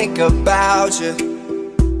I think about you.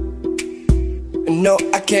 No,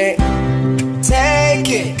 I can't take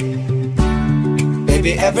it.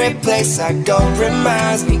 Baby, every place I go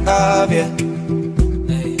reminds me of you.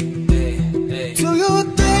 Do you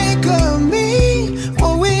think of me,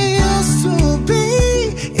 what we used to be?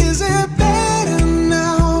 Is it better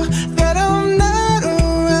now that I'm not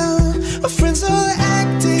around? Our friends are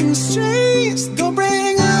acting strange, don't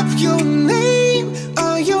bring up your name.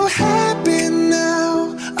 Are you happy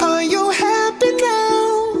now? Are you happy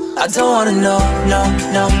now? I don't wanna know, no,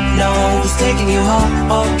 no, no, who's taking you home,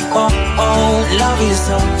 oh, oh, oh, loving you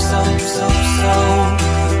so, so, so, so,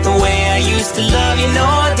 the way I used to love you. No,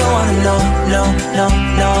 I don't wanna know, no, no,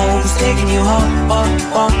 no, who's taking you home, oh,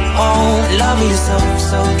 oh, oh, loving you so,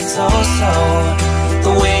 so, so, so,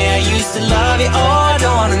 the way I used to love you. Oh, I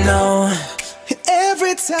don't wanna know.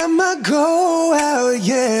 Every time I go out,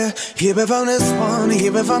 yeah, hear it from this one,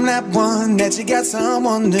 hear it from that one, that you got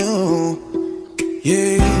someone new.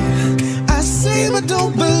 Yeah, I say but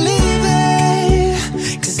don't believe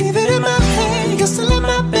it, cause even in my head, you're still in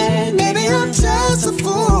my bed.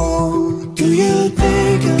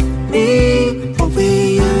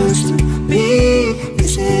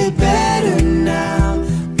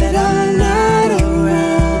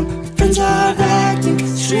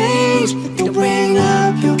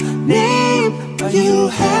 you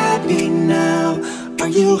happy now? Are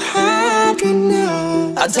you happy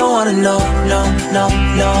now? I don't wanna know, no, no,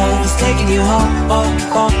 no, who's taking you home, oh,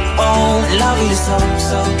 oh, oh, loving you so,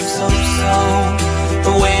 so, so, so,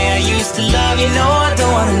 the way I used to love you. No, I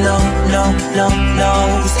don't wanna know, no, no, no,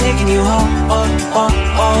 who's taking you home, oh, oh,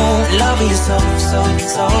 oh, loving you so, so,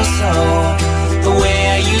 so, so, the way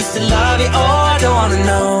I used to love you. Oh, I don't wanna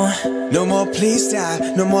know. No more please stop,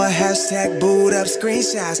 no more hashtag boot up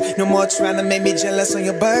screenshots. No more trying to make me jealous on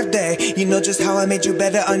your birthday. You know just how I made you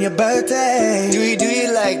better on your birthday. Do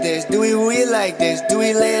you like this? Do we really like this? Do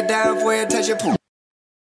we lay it down for you, touch your poop?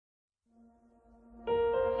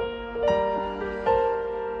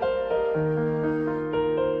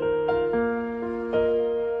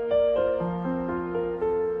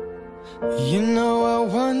 You know I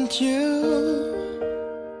want you.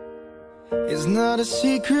 It's not a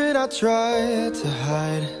secret I try to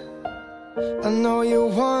hide. I know you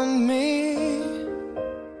want me,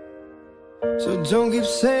 so don't keep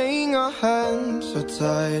saying our hands are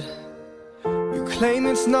tied. You claim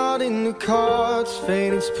it's not in the cards,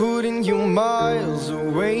 fate is putting you miles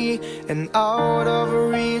away and out of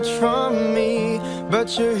reach from me.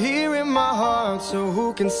 But you're here in my heart, so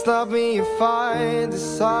who can stop me if I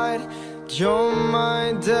decide you're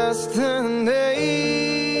my destiny?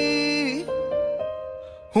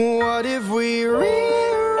 What if we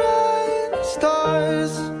rewrite the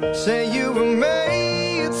stars? Say you were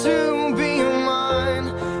made to be mine,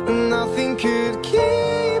 and nothing could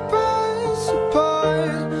keep us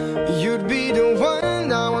apart. You'd be the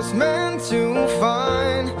one I was meant to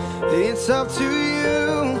find. It's up to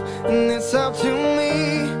you, and it's up to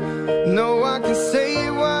me. No one can say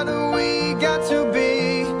what we got to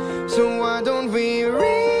be. So why don't we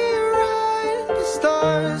rewrite the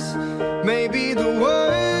stars? Maybe the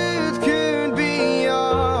world could be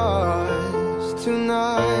ours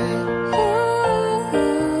tonight.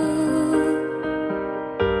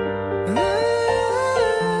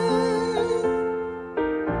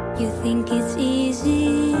 You think it's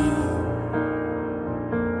easy.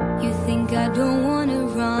 You think I don't wanna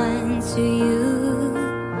run to you,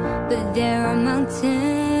 but there are mountains,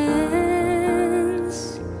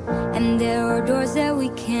 and there are doors that we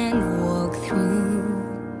can't walk through.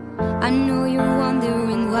 I know you're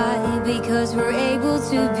wondering why, because we're able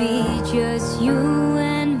to be just you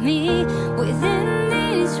and me within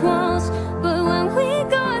these walls. But when we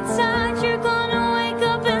go outside, you're gonna wake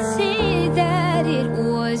up and see that it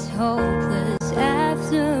was hopeless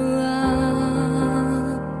after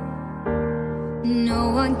all. No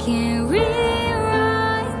one can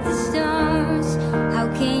rewrite the stars. How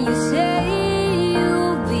can you say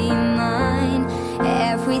you'll be mine?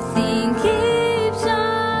 Everything keeps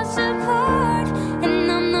us apart,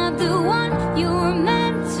 and I'm not the one you were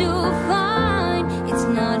meant to find. It's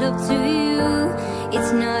not up to you,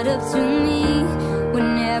 it's not up to me.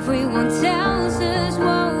 When everyone tells us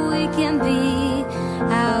what we can be,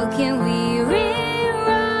 how can we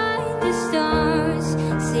rewrite the stars?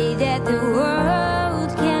 Say that the world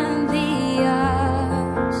can be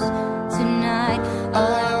ours tonight.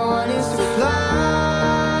 All I want is to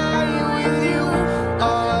fly with you.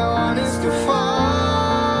 All I want is to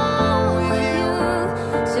fall with you.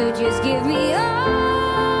 So just give me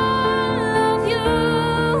all of you.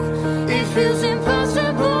 It feels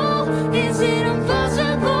impossible. Is it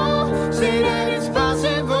impossible? Say that it's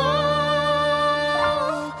possible.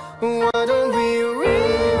 Why don't we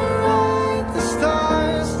rewrite the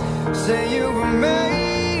stars? Say you were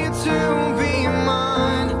made to be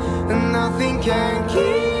mine, and nothing can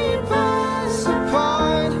keep us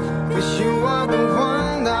apart. 'Cause you are the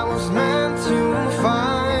one that was meant to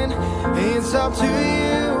find. It's up to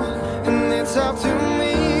you, and it's up to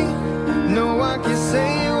me. No one can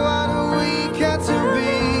say what we got to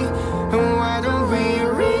be. And why don't we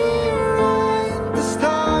rewrite the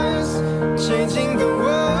stars? Changing the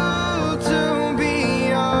world to be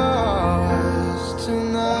ours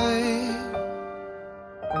tonight.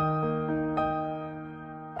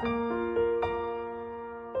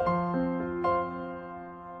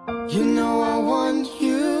 You know I want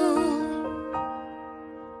you.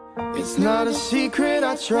 It's not a secret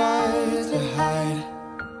I try to hide,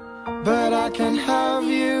 but I can have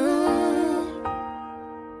you.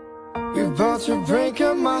 You're about to break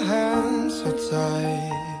up my hands so tight.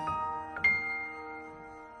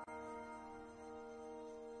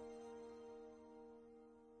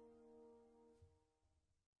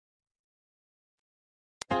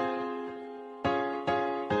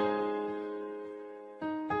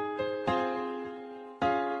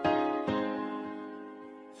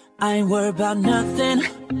 I ain't worried about nothing,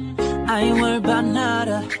 I ain't worried about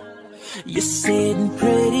nada. You're sitting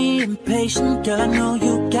pretty impatient, girl, I know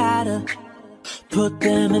you gotta put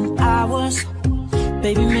them in hours,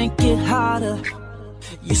 baby, make it harder.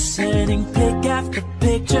 You're sending pic after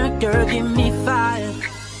picture, girl, give me fire.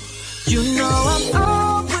 You know I'm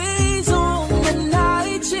always on the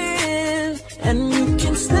night shift, and you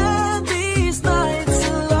can stand these nights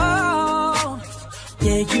alone.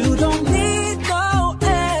 Yeah, you don't need no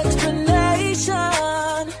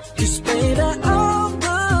explanation, 'cause baby, I'm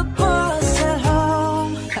the boss at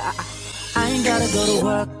home. I ain't gotta go to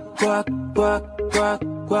work, work, work, work,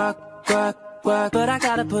 work, work, work, but I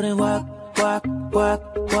gotta put in work, work, work,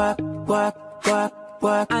 work, work, work,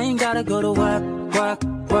 work. I ain't gotta go to work, work,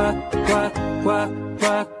 work, work, work,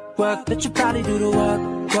 work, work. Let your body do the work,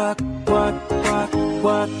 work, work, work,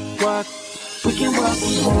 work, work. We can work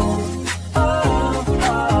from home, oh,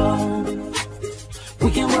 oh. We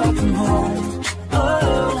can work from home,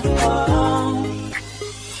 oh, oh.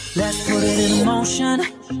 Let's put it in motion,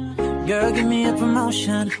 girl, give me a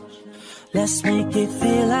promotion. Let's make it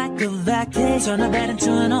feel like a vacation, turn a bed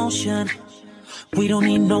into an ocean. We don't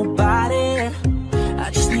need nobody, I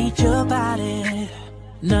just need your body.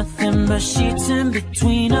 Nothing but sheets in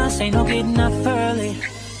between us, ain't no getting up early.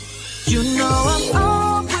 You know I'm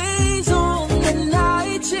always on the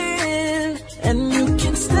night shift, and you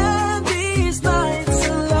can stand these nights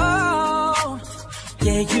alone.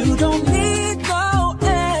 Yeah, you don't need no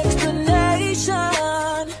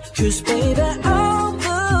explanation, 'cause baby, I'm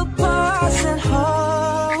the boss at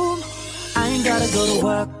home. I ain't gotta go to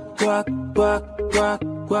work, work, work, work,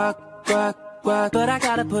 work, work, work, but I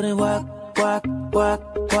gotta put in work, work, work,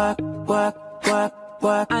 work, work, work,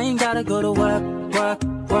 work. I ain't gotta go to work, work,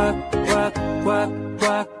 work, work, work,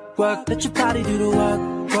 work, work. Let your body do the work,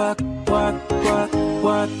 work, work, work,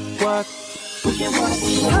 work, work. We can work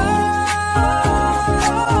from home.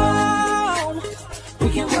 We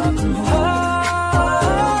can work from home.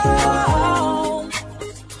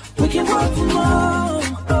 We can work from home.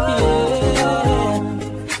 Yeah.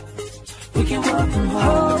 We can work from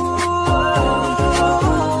home.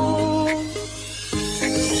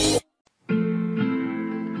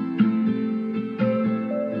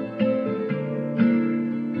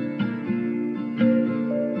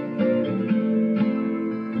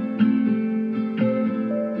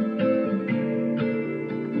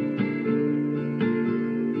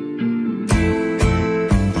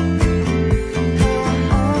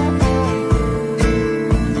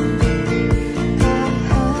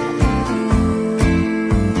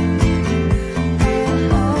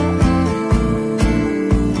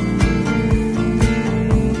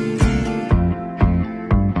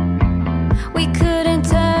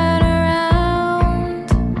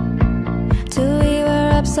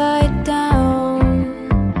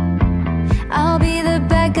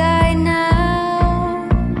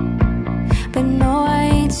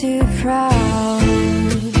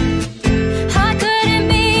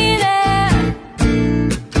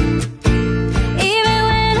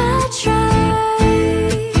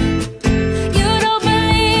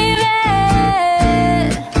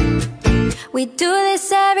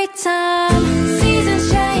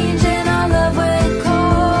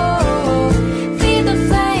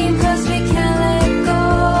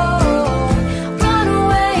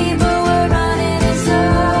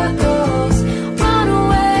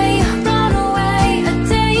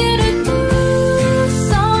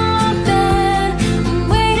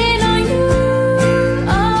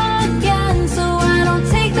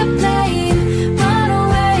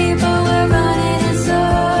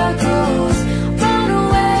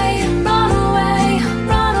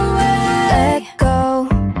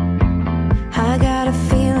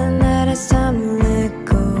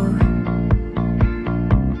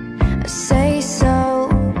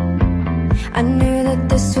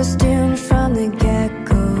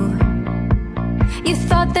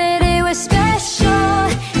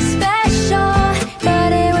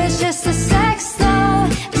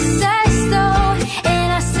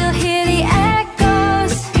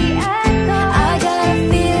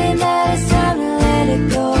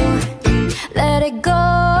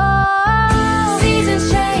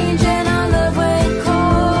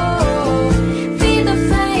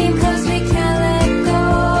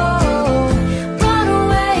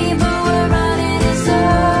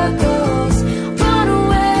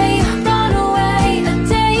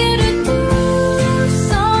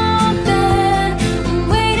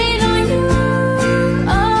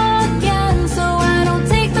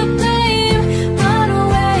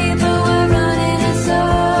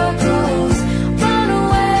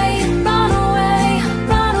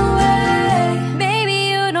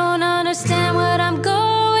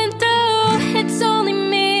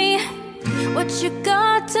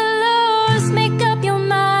 got to lose? Make up your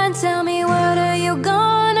mind, tell me what are you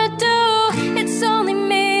gonna do? It's only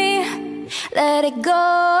me, let it go.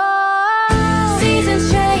 Seasons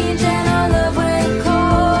change and our love will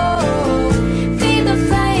cold. Feed the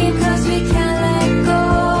flame cause we can't let go.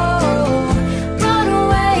 Run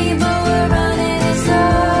away but we're running in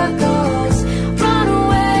circles. Run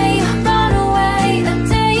away I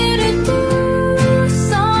dare you to do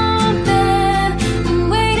something. I'm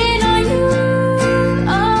waiting on you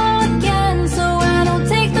again, so I don't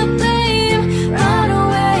take the blame. Run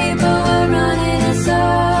away but we're running in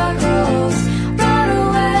circles. Run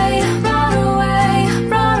away, run away,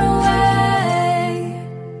 run away.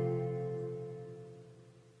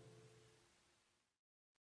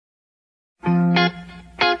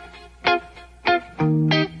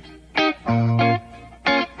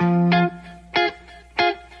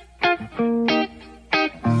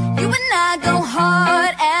 You and I go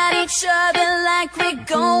hard at each other like we're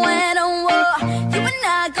going to war. You and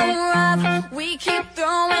I go rough, we keep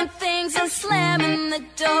throwing things and slamming the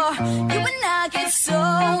door. You and I get so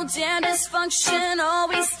damn dysfunctional,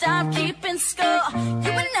 we stop keeping score.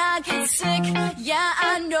 You and I get sick, yeah,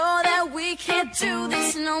 I know that we can't do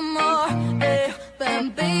this no more.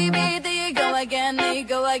 But baby, there you go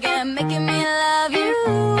again, making me love you.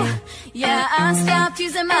 Yeah, I stopped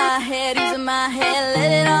using my head,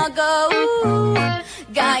 let it all go.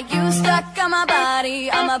 Got you stuck on my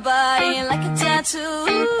body like a tattoo.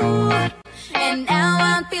 And now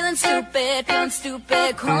I'm feeling stupid,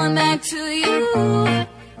 crawling back to you.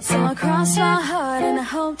 So I cross my heart and I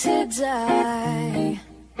hope to die,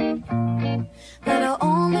 but I'll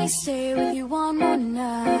only stay with you one more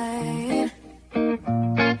night.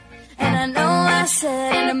 And I know I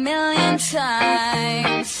said it a million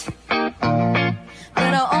times,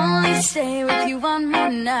 but I'll only stay with you one more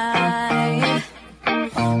night.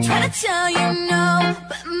 Try to tell you no,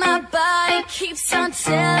 but my body keeps on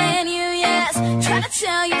telling you yes. Try to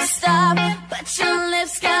tell you stop, but your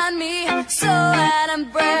lips got me so out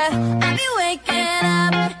of breath. I be waking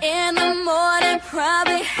up in the morning,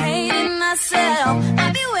 probably hating myself.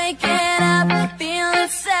 I be waking up feeling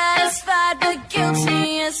satisfied but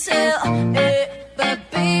guilty as hell. But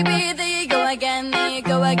baby, there you go again,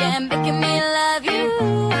 making me love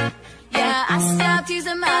you. Yeah, I stopped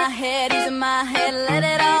using my head, let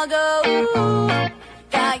it all go.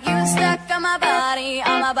 Got you stuck on my body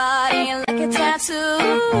like a tattoo.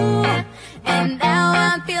 And now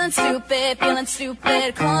I'm feeling stupid,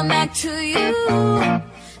 calling back to you.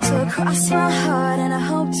 So I cross my heart and I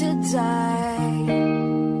hope to die,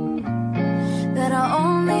 that I'll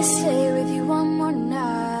only stay with you one more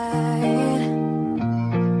night.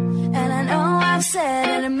 And I know I've said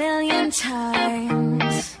it a million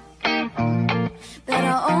times, that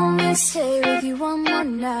I'll only stay with you one more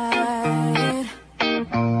night.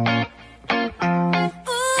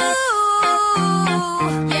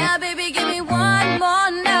 Ooh, yeah, baby, give me one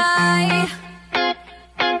more night.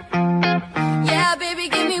 Yeah, baby,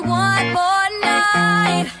 give me one more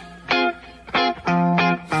night.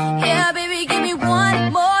 Yeah, baby, give me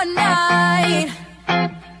one more night.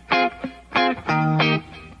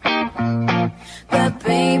 But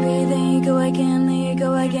baby, there you go again,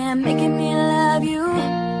 making me love you.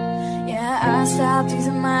 Yeah, I stopped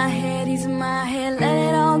using my head, let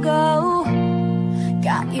it all go.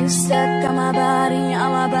 Got you stuck on my body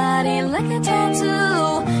like a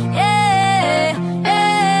tattoo. Yeah,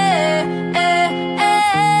 yeah, yeah,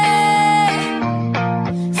 yeah.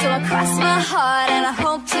 So I cross my heart and I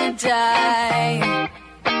hope to die,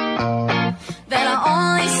 that I'll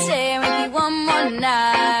only stay with you one more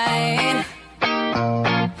night.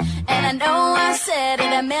 And I know I said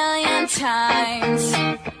it a million times,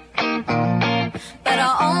 but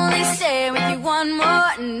I'll only stay with you one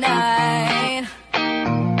more night.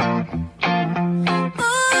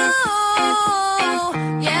 Ooh,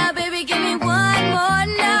 yeah, baby, give me one more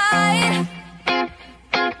night.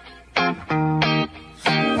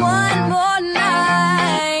 One more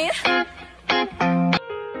night.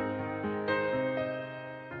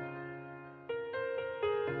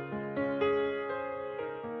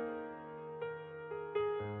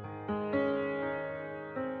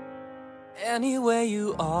 Anywhere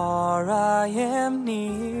you are, I am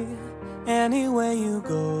near. Anywhere you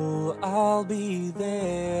go, I'll be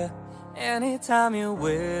there. Anytime you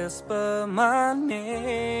whisper my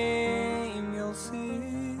name, you'll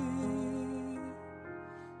see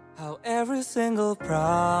how every single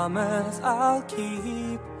promise I'll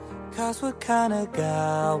keep. 'Cause what kind of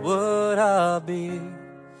guy would I be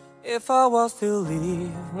if I was to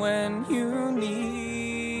leave when you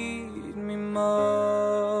need me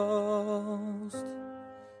most?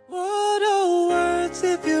 What a word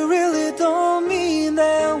words if you really don't mean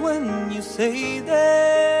them when you say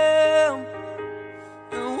them?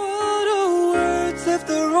 And what are words if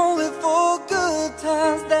they're only for good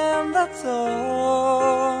times, then that's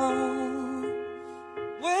all.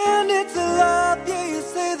 When it's a lie, yeah, you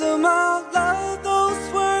say them out loud.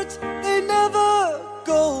 Those words, they never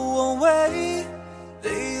go away.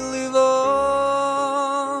 They live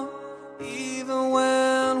on, even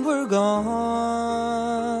when we're gone.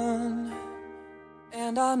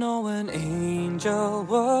 And I know an angel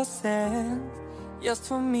was sent just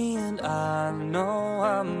for me, and I know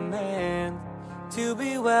I'm meant to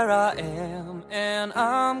be where I am, and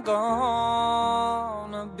I'm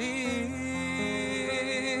gonna be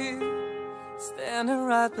standing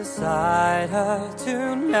right beside her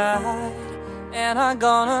tonight, and I'm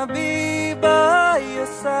gonna be by your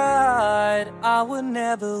side. I would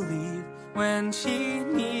never leave when she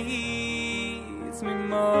needs me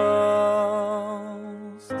most.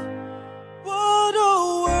 What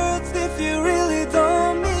are words if you really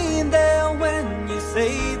don't mean them when you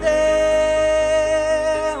say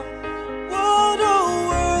them? What are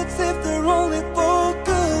words if they're only for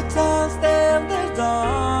good times, then they're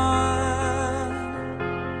done?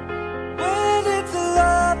 When it's a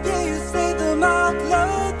lie, yeah, you say them out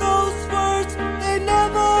loud. Those words, they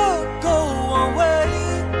never go away.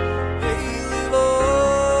 They live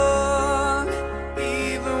on,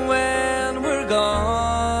 even when we're gone.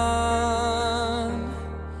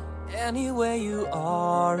 Anywhere you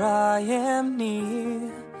are, I am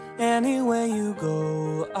near. Anywhere you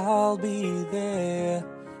go, I'll be there.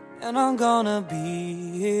 And I'm gonna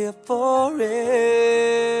be here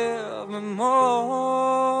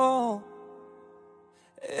forevermore.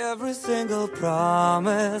 Every single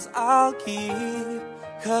promise I'll keep.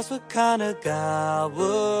 'Cause what kind of guy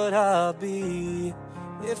would I be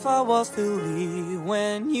if I was to leave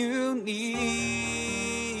when you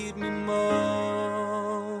need me most?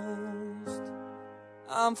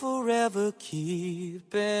 I'm forever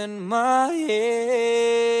keeping my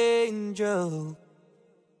angel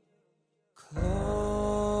close.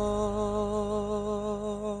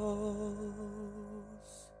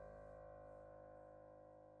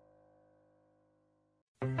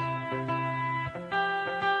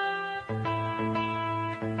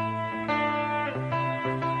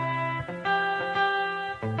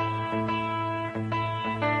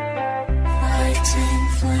 Lighting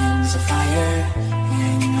flames of fire,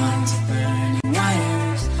 hanging on to burn.